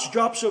the last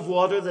drops of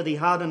water that he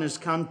had in his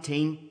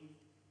canteen.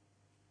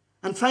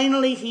 And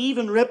finally, he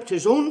even ripped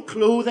his own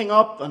clothing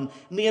up and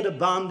made a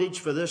bandage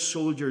for this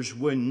soldier's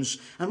wounds.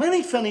 And when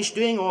he finished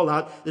doing all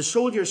that, the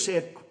soldier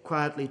said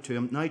quietly to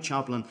him, "Now,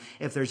 chaplain,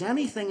 if there's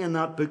anything in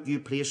that book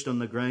you placed on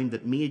the ground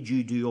that made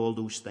you do all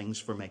those things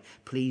for me,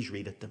 please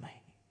read it to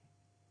me."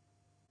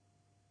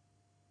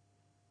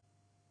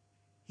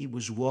 He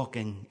was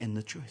walking in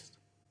the truth.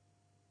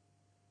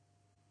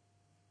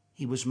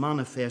 He was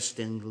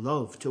manifesting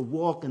love. To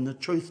walk in the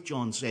truth,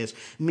 John says,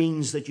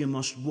 means that you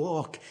must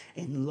walk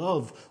in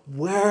love.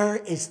 Where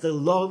is the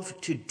love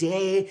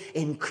today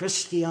in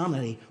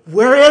Christianity?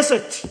 Where is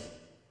it?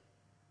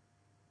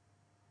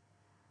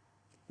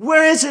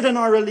 Where is it in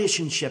our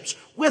relationships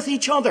with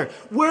each other?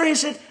 Where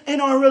is it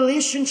in our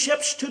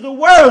relationships to the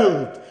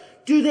world?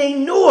 Do they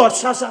know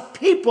us as a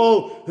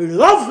people who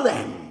love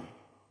them?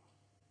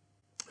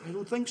 I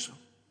don't think so.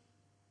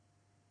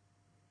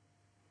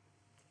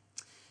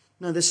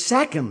 Now, the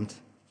second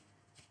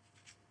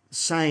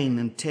sign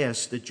and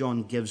test that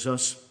John gives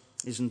us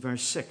is in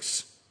verse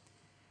 6.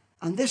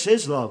 And this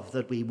is love,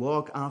 that we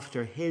walk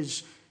after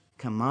his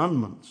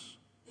commandments.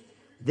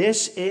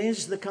 This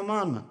is the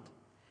commandment,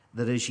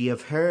 that as ye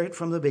have heard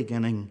from the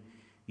beginning,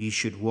 ye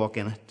should walk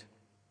in it.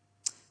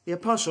 The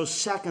apostle's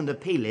second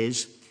appeal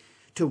is,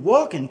 to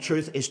walk in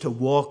truth is to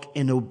walk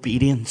in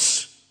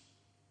obedience.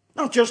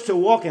 Not just to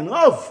walk in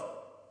love,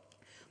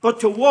 but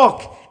to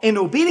walk in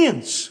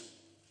obedience.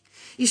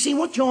 You see,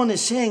 what John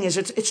is saying is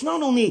it's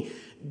not only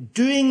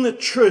doing the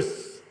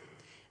truth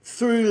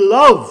through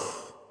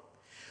love,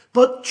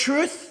 but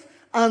truth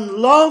and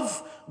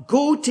love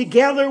go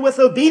together with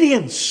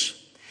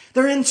obedience.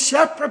 They're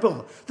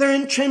inseparable. They're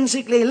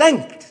intrinsically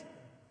linked.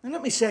 And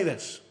let me say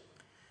this,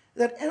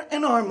 that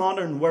in our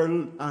modern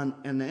world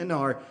and in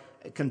our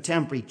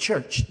contemporary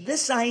church,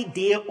 this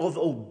idea of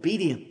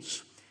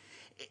obedience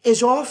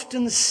is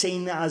often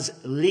seen as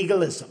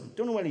legalism.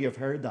 Don't know whether you've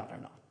heard that or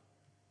not.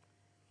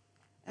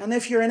 And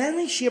if you're in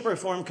any shape or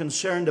form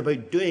concerned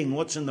about doing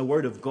what's in the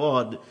Word of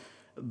God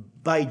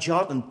by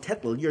jot and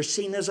tittle, you're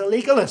seen as a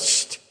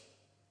legalist.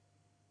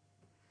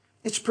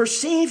 It's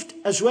perceived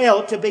as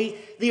well to be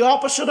the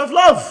opposite of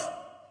love.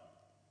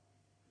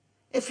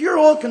 If you're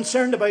all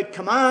concerned about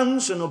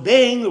commands and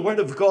obeying the Word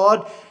of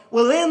God,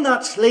 well then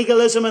that's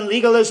legalism, and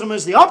legalism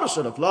is the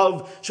opposite of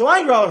love. So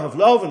I'd rather have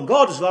love, and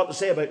God has a lot to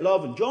say about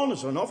love, and John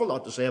has an awful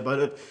lot to say about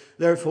it.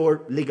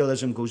 Therefore,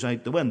 legalism goes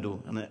out the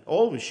window, and it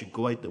always should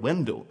go out the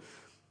window.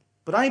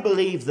 But I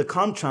believe the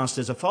contrast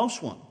is a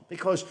false one,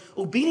 because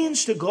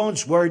obedience to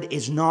God's Word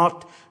is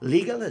not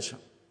legalism.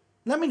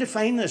 Let me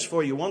define this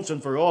for you once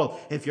and for all,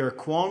 if you're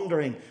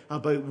quandering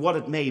about what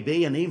it may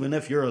be, and even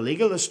if you're a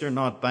legalist or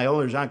not by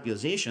others'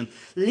 accusation.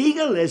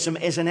 Legalism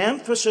is an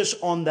emphasis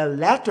on the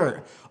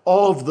letter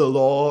of the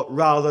law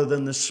rather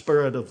than the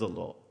spirit of the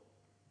law.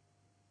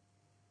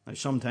 Now,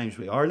 sometimes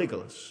we are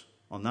legalists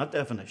on that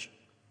definition.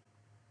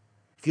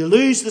 If you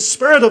lose the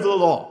spirit of the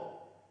law,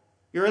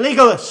 you're a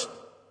legalist,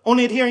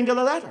 only adhering to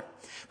the letter.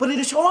 But it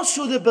is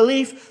also the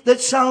belief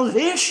that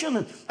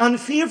salvation and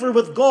favour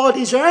with God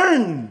is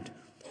earned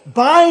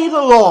by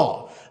the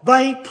law,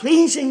 by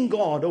pleasing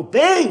God,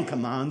 obeying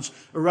commands,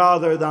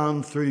 rather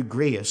than through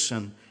grace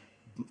and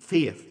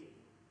faith.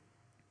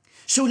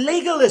 So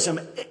legalism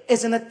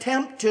is an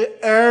attempt to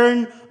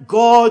earn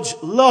God's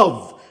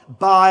love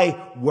by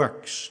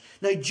works.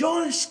 Now,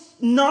 John is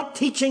not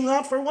teaching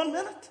that for 1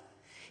 minute.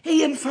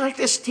 He, in fact,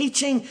 is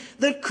teaching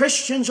that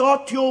Christians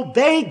ought to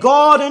obey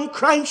God and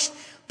Christ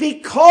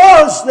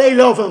because they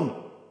love Him.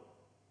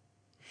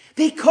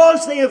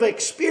 Because they have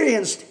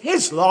experienced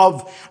His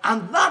love,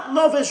 and that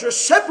love is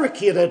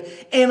reciprocated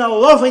in a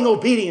loving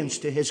obedience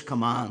to His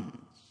commands.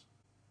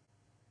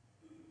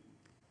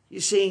 You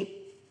see,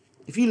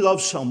 if you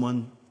love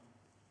someone,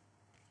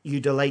 you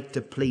delight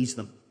to please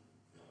them.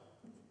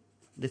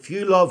 If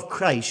you love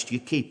Christ, you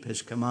keep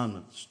His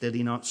commandments. Did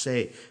He not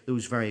say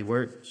those very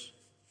words?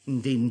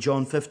 Indeed, in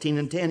John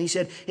 15:10, he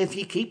said, if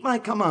ye keep my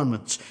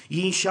commandments,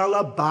 ye shall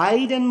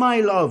abide in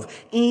my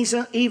love,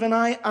 even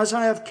as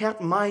I have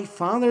kept my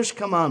Father's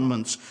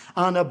commandments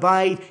and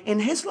abide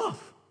in his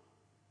love.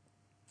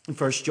 In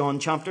 1 John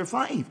chapter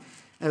 5,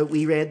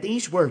 we read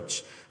these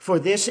words, for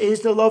this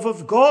is the love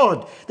of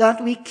God,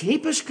 that we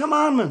keep his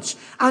commandments,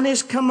 and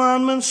his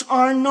commandments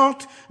are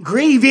not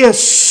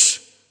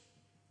grievous.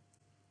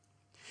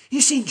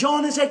 You see,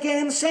 John is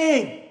again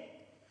saying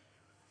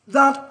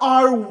that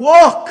our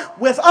walk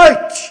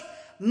without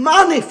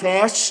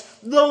manifests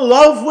the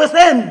love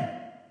within.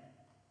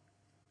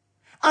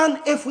 And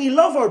if we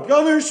love our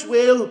brothers,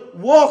 we'll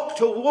walk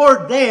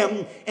toward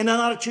them in an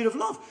attitude of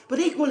love. But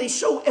equally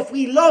so, if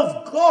we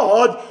love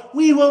God,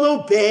 we will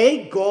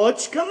obey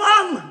God's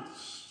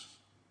commandments.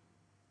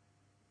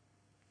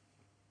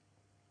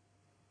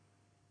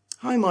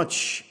 How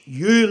much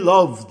you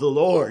love the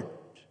Lord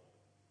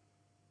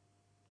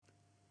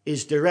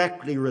is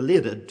directly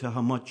related to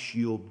how much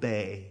you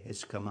obey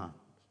his command.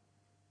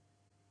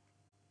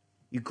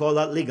 You call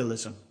that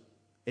legalism.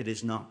 It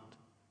is not.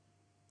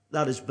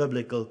 That is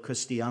biblical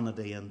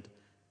Christianity and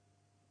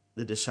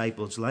the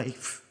disciples'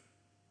 life.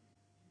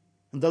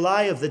 And the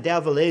lie of the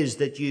devil is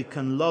that you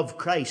can love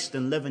Christ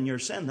and live in your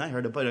sin. I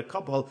heard about a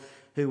couple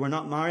who were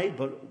not married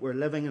but were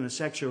living in a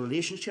sexual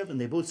relationship, and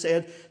they both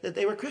said that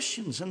they were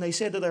Christians. And they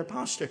said to their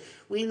pastor,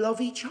 we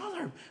love each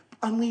other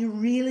and we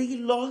really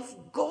love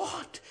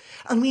God.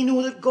 And we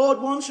know that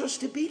God wants us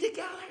to be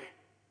together.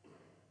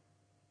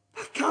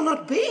 That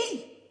cannot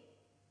be.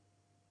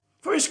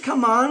 For his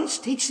commands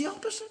teach the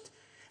opposite.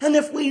 And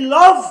if we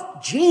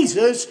love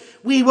Jesus,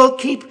 we will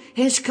keep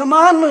his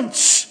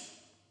commandments.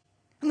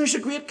 And there's a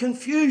great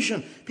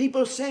confusion.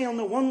 People say on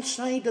the one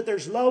side that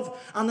there's love,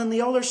 and on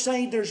the other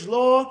side there's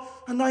law.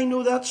 And I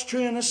know that's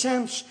true in a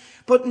sense.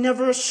 But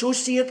never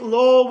associate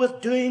law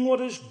with doing what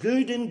is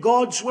good in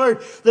God's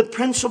word. The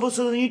principles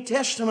of the New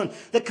Testament,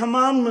 the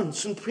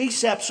commandments and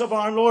precepts of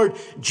our Lord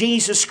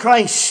Jesus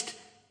Christ.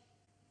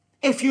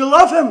 If you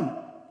love him,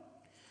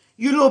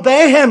 you'll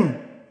obey him.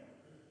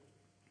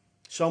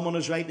 Someone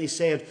has rightly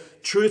said,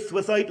 truth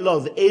without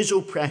love is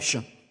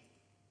oppression.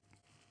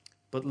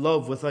 But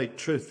love without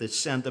truth is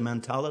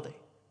sentimentality.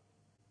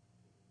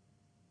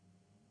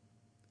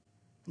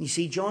 You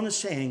see, John is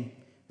saying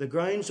the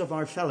grounds of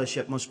our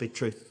fellowship must be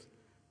truth.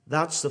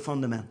 That's the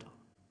fundamental.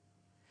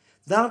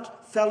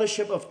 That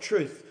fellowship of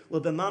truth will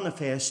be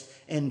manifest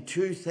in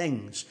two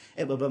things.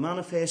 It will be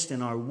manifest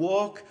in our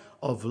walk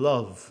of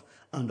love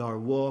and our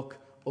walk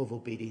of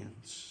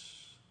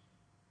obedience.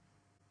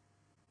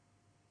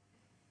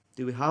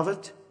 Do we have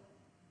it?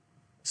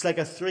 It's like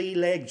a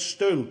three-legged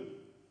stool.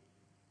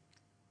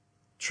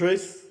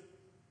 Truth,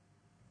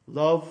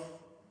 love,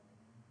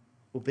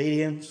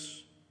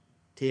 obedience.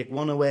 Take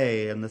one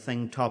away and the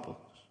thing topples.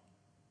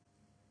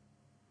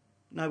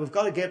 Now we've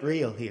got to get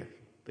real here,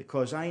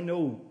 because I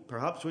know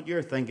perhaps what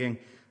you're thinking,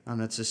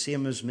 and it's the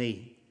same as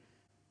me.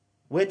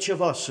 Which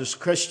of us as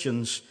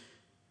Christians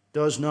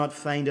does not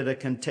find it a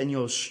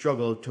continual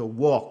struggle to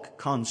walk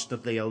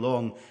constantly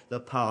along the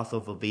path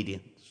of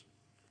obedience?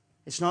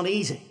 It's not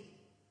easy,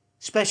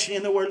 especially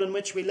in the world in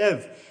which we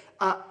live.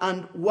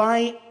 And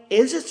why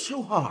is it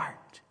so hard?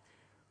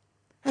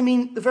 I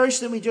mean, the verse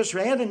that we just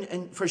read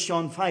in 1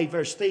 John 5,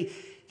 verse 3,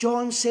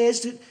 John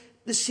says that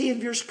the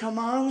Saviour's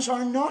commands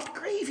are not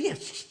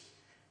grievous.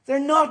 They're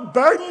not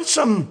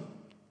burdensome.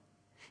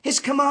 His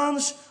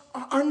commands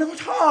are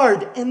not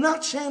hard in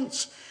that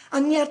sense.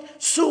 And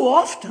yet, so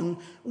often,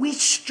 we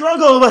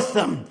struggle with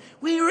them.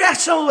 We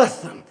wrestle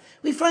with them.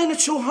 We find it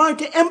so hard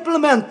to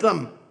implement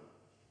them.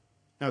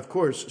 Now, of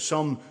course,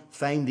 some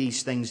find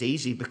these things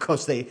easy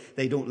because they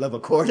don't live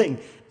according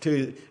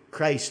to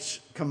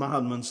Christ's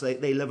commandments.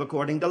 They live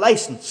according to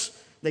license.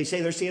 They say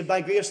they're saved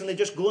by grace and they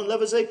just go and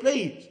live as they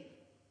please.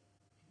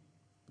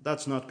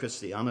 That's not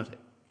Christianity.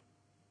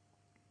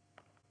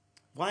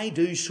 Why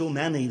do so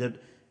many that,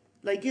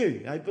 like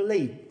you, I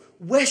believe,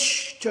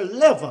 wish to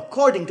live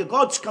according to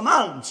God's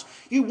commands?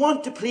 You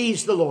want to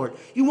please the Lord.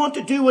 You want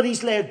to do what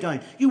he's laid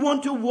down. You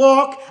want to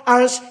walk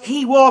as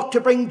he walked,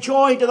 to bring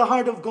joy to the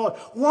heart of God.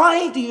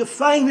 Why do you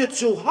find it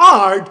so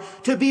hard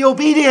to be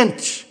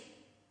obedient?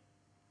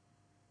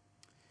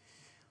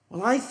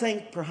 Well, I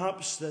think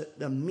perhaps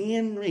the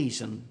main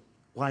reason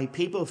why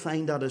people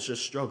find that as a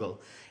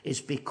struggle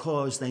is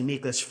because they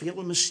make this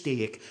fatal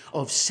mistake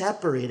of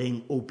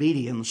separating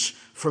obedience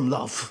from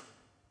love.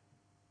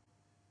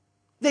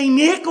 They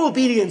make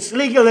obedience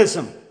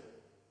legalism.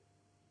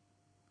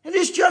 It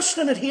is just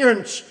an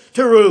adherence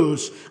to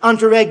rules and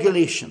to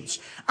regulations.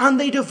 And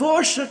they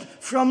divorce it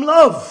from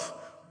love.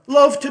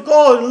 Love to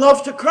God and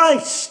love to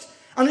Christ.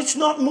 And it's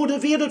not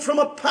motivated from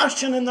a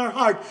passion in their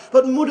heart,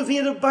 but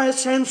motivated by a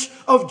sense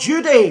of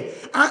duty.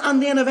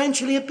 And then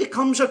eventually it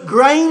becomes a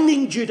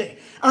grinding duty.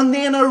 And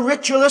then a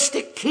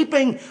ritualistic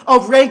keeping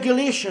of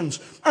regulations.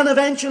 And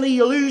eventually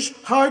you lose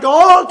heart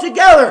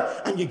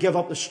altogether and you give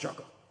up the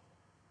struggle.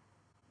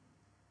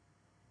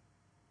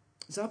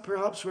 Is that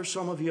perhaps where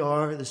some of you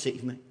are this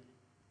evening?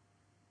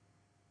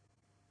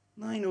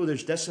 I know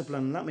there's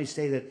discipline. Let me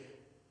say that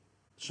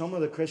Some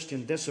of the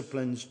Christian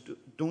disciplines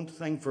don't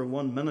think for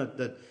 1 minute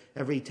that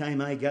every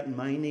time I get on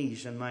my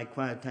knees in my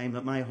quiet time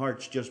that my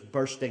heart's just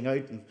bursting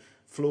out and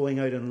flowing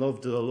out in love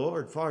to the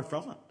Lord. Far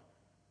from it.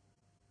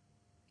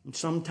 And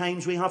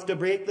sometimes we have to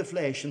break the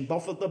flesh and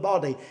buffet the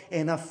body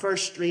in a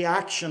first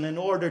reaction in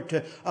order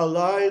to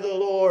allow the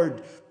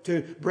Lord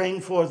to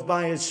bring forth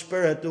by His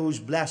Spirit those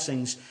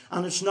blessings.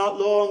 And it's not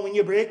long when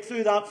you break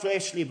through that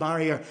fleshly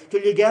barrier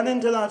till you get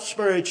into that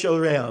spiritual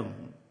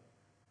realm.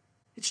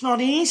 It's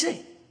not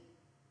easy.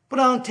 But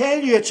I'll tell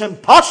you, it's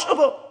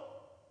impossible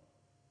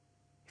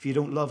if you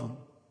don't love Him.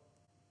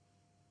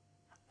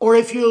 Or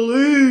if you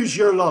lose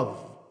your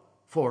love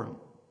for Him.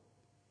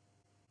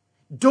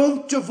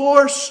 Don't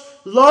divorce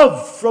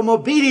love from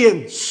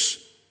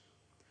obedience.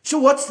 So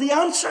what's the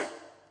answer?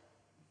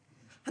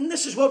 And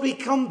this is what we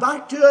come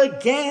back to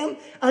again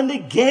and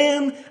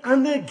again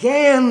and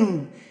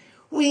again.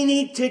 We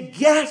need to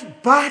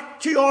get back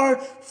to our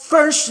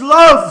first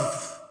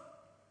love.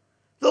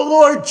 The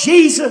Lord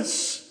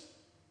Jesus.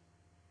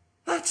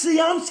 That's the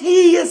answer.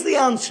 He is the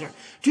answer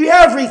to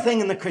everything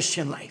in the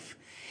Christian life.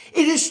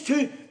 It is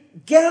to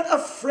get a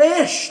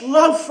fresh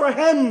love for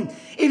Him.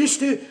 It is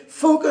to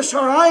focus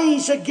our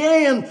eyes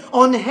again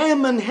on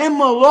Him and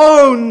Him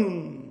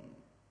alone.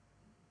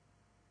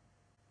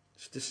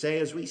 It's to say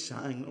as we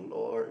sang,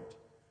 Lord,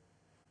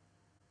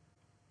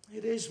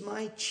 it is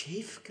my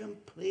chief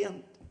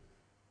complaint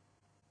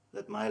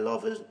that my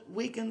love is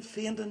weak and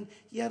faint, and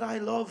yet I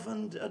love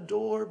and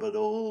adore, but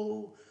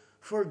oh,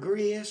 for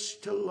grace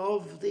to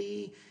love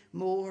Thee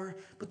more.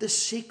 But the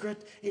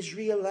secret is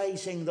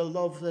realizing the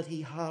love that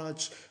He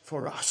has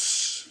for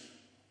us.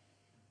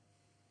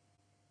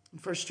 In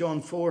 1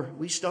 John 4,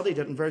 we studied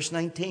it in verse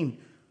 19.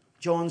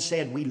 John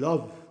said, we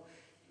love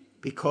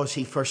because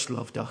He first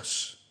loved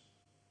us.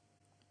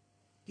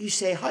 You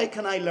say, how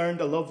can I learn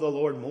to love the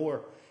Lord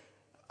more?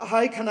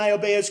 How can I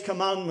obey His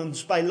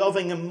commandments by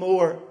loving Him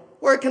more?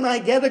 Where can I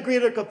get a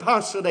greater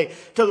capacity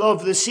to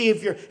love the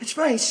Saviour? It's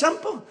very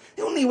simple.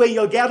 The only way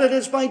you'll get it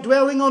is by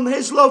dwelling on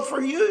His love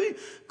for you.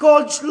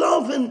 God's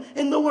love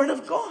in the Word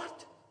of God.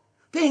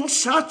 Being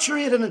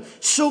saturated and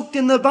soaked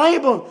in the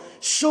Bible.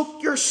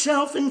 Soak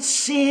yourself in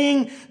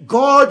seeing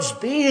God's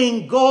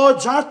being,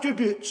 God's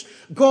attributes,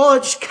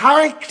 God's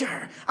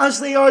character as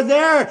they are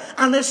there.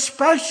 And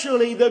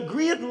especially the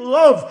great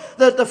love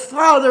that the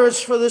Father is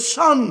for the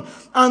Son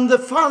and the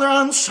Father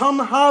and Son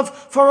have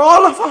for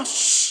all of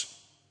us.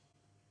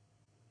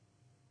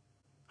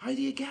 How do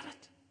you get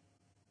it?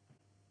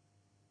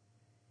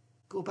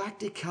 Go back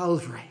to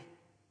Calvary,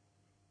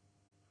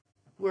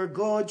 where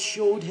God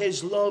showed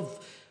His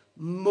love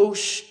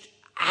most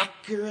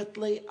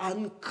accurately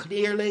and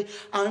clearly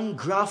and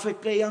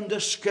graphically and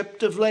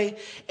descriptively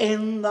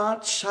in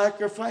that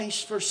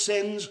sacrifice for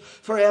sins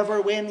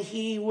forever when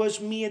He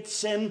was made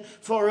sin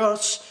for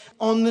us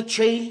on the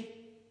tree.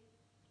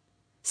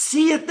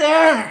 See it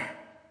there.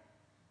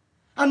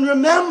 And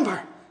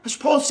remember, as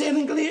Paul said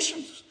in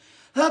Galatians,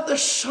 that the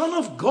Son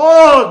of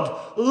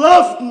God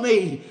loved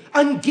me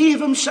and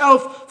gave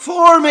Himself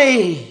for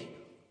me.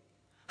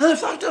 And if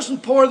that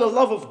doesn't pour the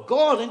love of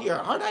God into your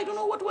heart, I don't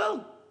know what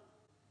will.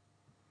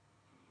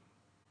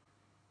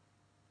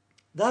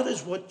 That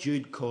is what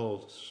Jude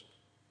calls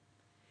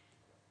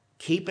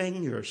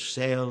keeping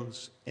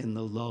yourselves in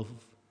the love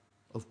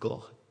of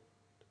God.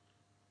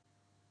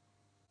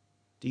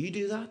 Do you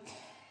do that?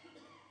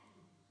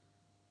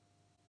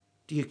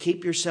 Do you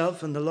keep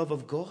yourself in the love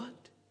of God?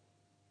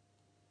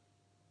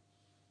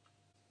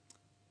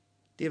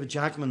 David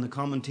Jackman, the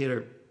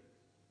commentator,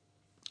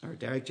 or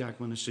Derek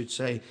Jackman, I should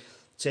say,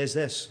 says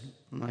this,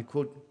 and I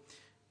quote,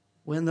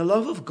 when the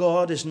love of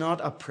God is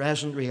not a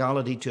present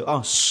reality to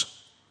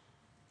us,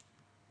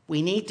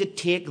 we need to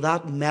take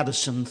that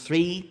medicine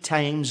 3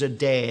 times a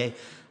day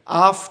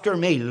after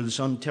meals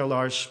until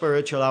our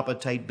spiritual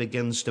appetite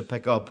begins to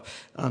pick up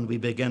and we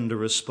begin to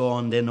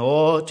respond in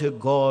awe to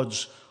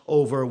God's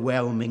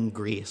overwhelming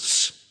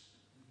grace.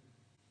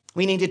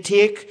 We need to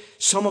take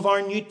some of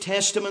our New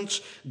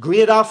Testament's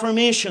great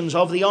affirmations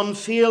of the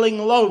unfailing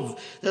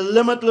love, the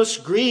limitless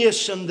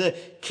grace and the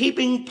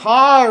keeping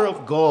power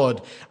of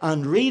God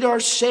and read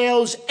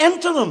ourselves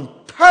into them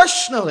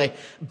personally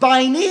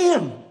by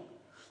name.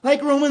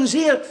 Like Romans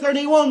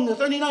 8:31 to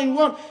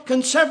 39:1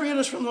 can separate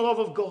us from the love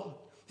of God.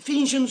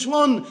 Ephesians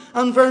 1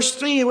 and verse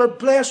 3, we're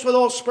blessed with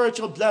all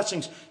spiritual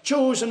blessings,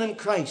 chosen in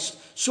Christ,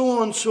 so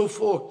on and so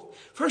forth.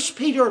 1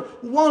 Peter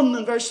 1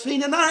 and verse 3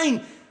 to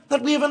 9,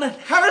 that we have an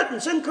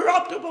inheritance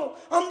incorruptible,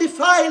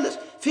 undefiled,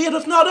 that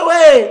fadeth not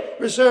away,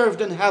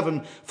 reserved in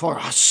heaven for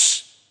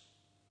us.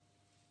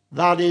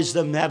 That is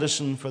the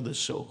medicine for the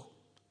soul.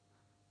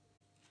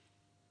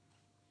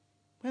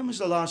 When was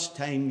the last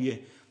time you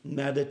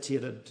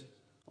meditated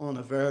on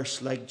a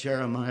verse like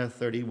Jeremiah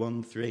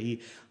 31:3?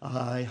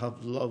 I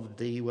have loved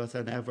thee with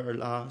an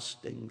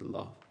everlasting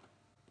love.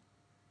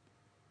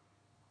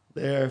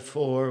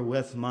 Therefore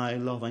with my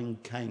loving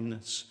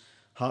kindness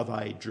have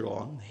I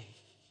drawn thee.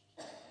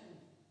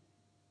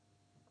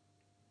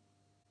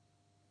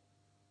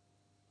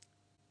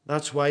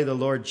 That's why the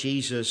Lord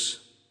Jesus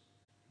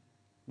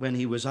when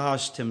he was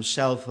asked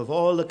himself, of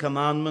all the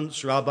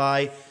commandments,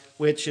 Rabbi,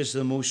 which is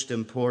the most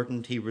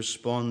important, he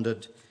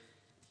responded,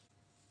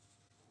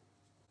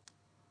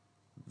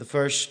 the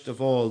first of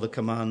all the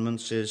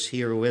commandments is,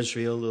 Hear, O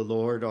Israel, the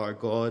Lord our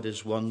God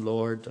is one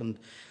Lord, and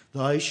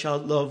thou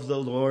shalt love the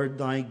Lord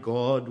thy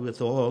God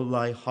with all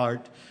thy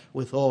heart,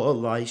 with all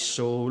thy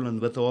soul,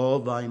 and with all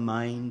thy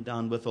mind,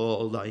 and with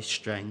all thy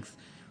strength.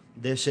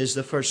 This is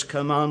the first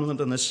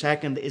commandment, and the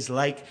second is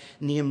like,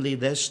 namely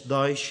this,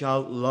 thou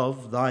shalt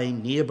love thy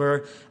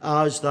neighbour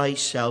as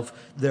thyself.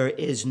 There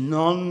is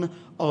none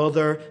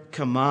other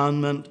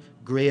commandment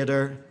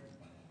greater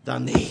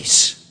than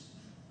these.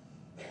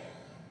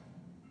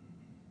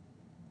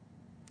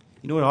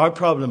 You know what our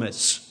problem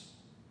is?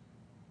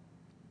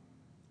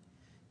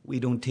 We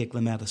don't take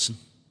the medicine.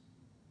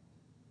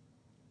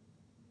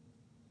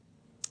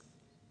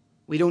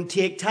 We don't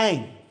take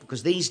time,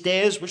 because these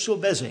days we're so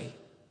busy.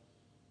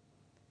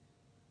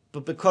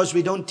 But because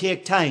we don't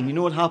take time, you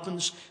know what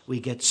happens? We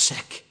get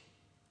sick.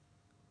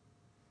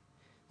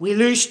 We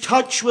lose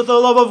touch with the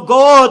love of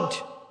God.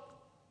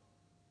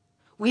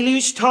 We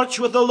lose touch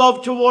with the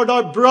love toward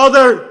our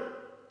brother.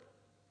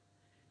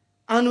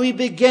 And we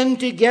begin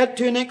to get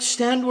to an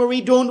extent where we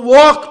don't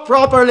walk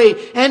properly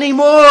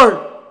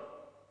anymore.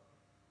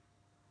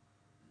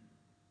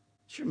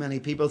 Sure, many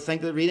people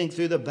think that reading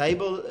through the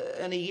Bible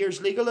in a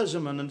year's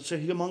legalism, and it's a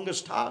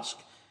humongous task.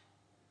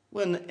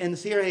 When, in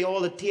theory,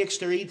 all it takes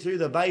to read through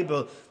the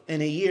Bible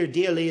in a year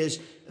daily is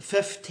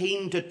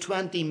 15 to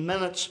 20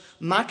 minutes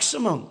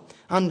maximum.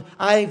 And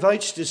I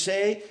vouch to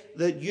say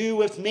that you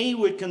with me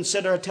would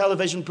consider a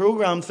television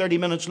program 30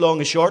 minutes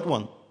long a short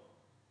one.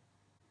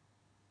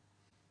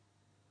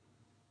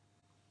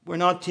 We're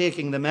not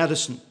taking the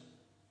medicine.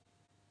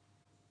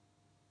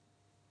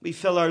 We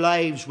fill our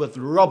lives with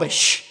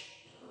rubbish.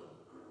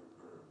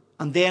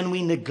 And then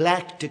we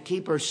neglect to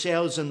keep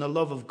ourselves in the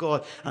love of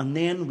God. And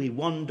then we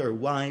wonder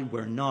why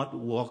we're not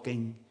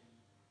walking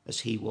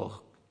as he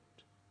walked.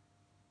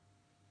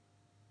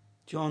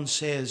 John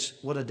says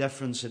what a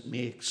difference it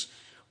makes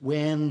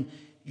when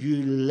you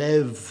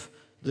live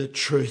the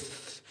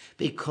truth.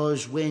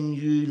 Because when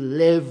you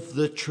live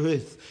the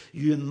truth,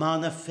 you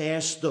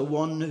manifest the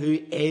one who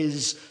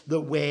is the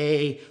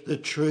way, the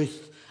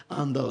truth,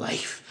 and the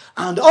life.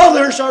 And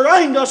others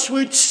around us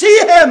would see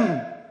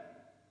him.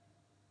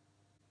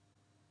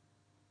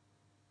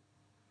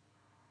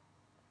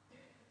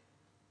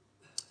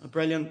 A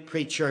brilliant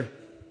preacher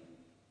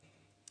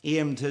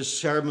aimed his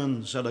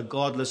sermons at a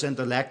godless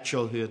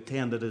intellectual who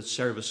attended his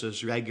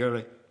services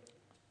regularly.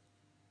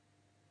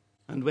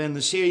 And when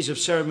the series of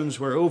sermons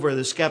were over,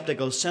 the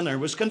skeptical sinner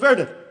was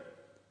converted.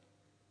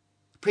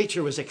 The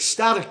preacher was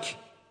ecstatic.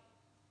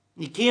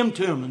 He came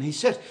to him and he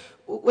said,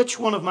 "Which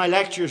one of my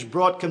lectures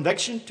brought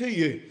conviction to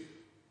you?"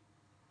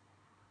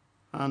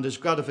 And his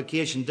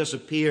gratification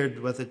disappeared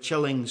with a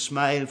chilling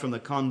smile from the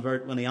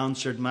convert when he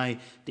answered, "My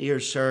dear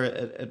sir,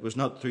 it was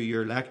not through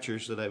your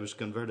lectures that I was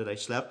converted. I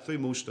slept through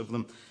most of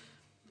them.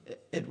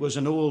 It was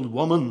an old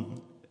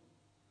woman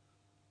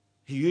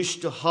who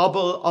used to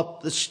hobble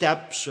up the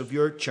steps of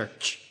your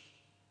church,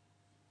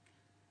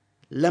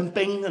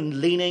 limping and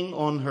leaning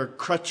on her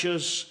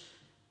crutches.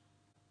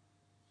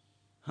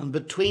 And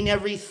between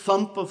every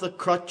thump of the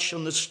crutch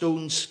on the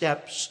stone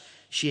steps,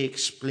 she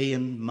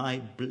explained, 'My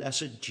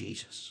blessed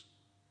Jesus.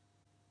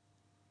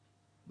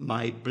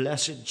 My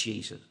blessed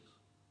Jesus.'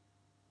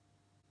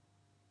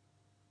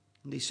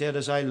 And he said,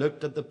 as I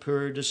looked at the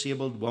poor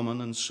disabled woman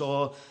and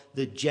saw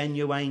the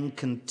genuine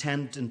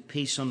content and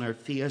peace on her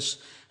face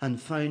and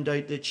found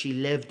out that she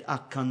lived a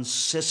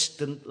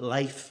consistent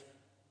life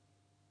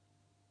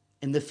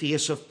in the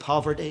face of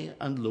poverty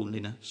and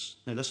loneliness."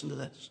 Now listen to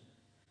this.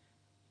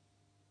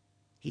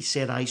 He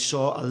said, "I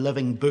saw a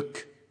living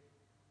book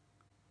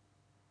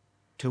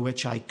to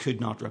which I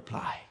could not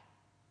reply.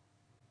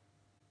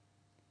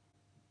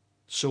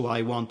 So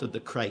I wanted the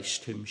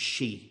Christ whom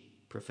she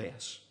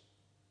professed."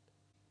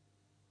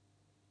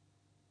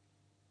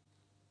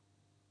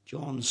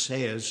 John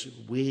says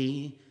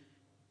we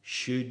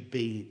should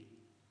be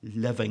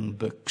living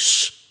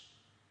books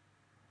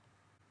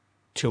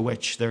to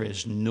which there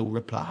is no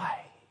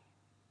reply.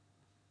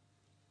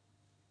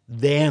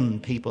 Then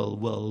people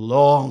will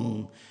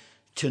long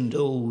to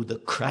know the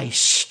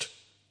Christ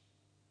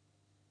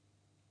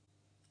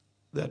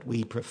that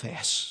we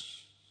profess.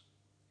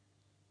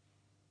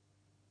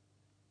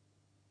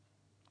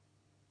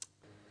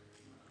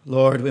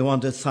 Lord, we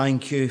want to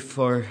thank you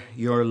for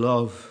your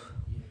love,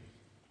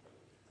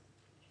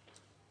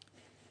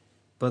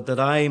 but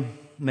that I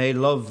may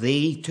love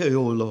thee too,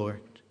 O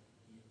Lord,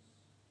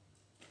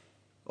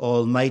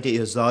 almighty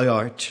as thou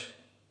art,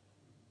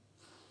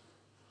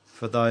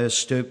 for thou hast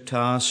stooped to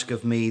ask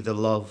of me the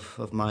love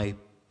of my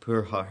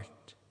poor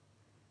heart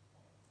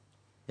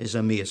is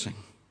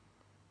amazing.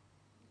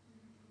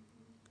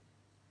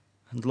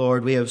 And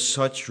Lord, we have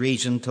such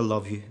reason to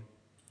love you,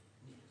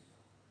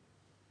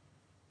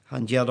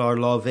 and yet our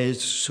love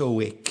is so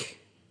weak,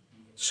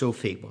 so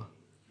feeble.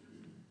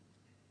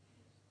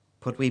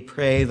 But we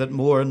pray that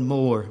more and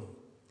more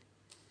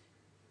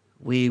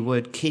we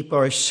would keep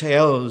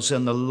ourselves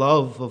in the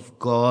love of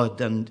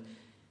God and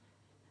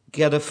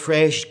get a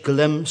fresh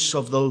glimpse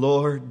of the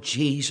Lord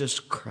Jesus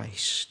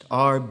Christ,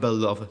 our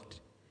beloved.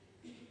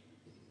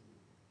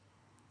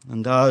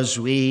 And as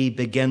we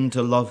begin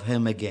to love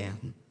him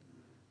again,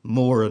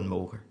 more and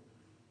more,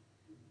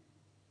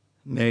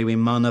 may we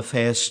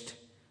manifest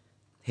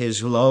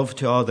his love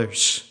to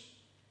others,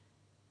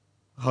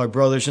 our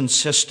brothers and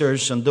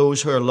sisters and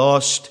those who are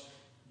lost.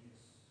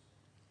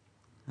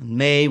 And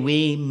may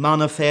we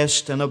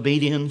manifest in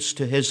obedience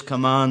to his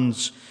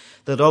commands,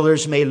 that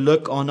others may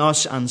look on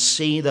us and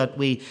see that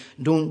we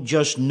don't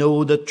just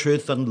know the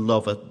truth and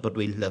love it, but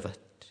we live it.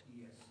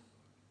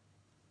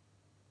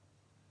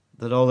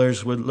 That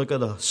others would look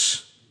at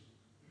us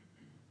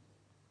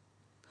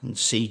and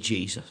see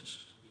Jesus,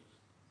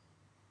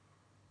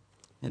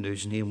 in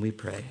whose name we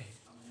pray.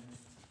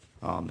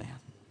 Amen.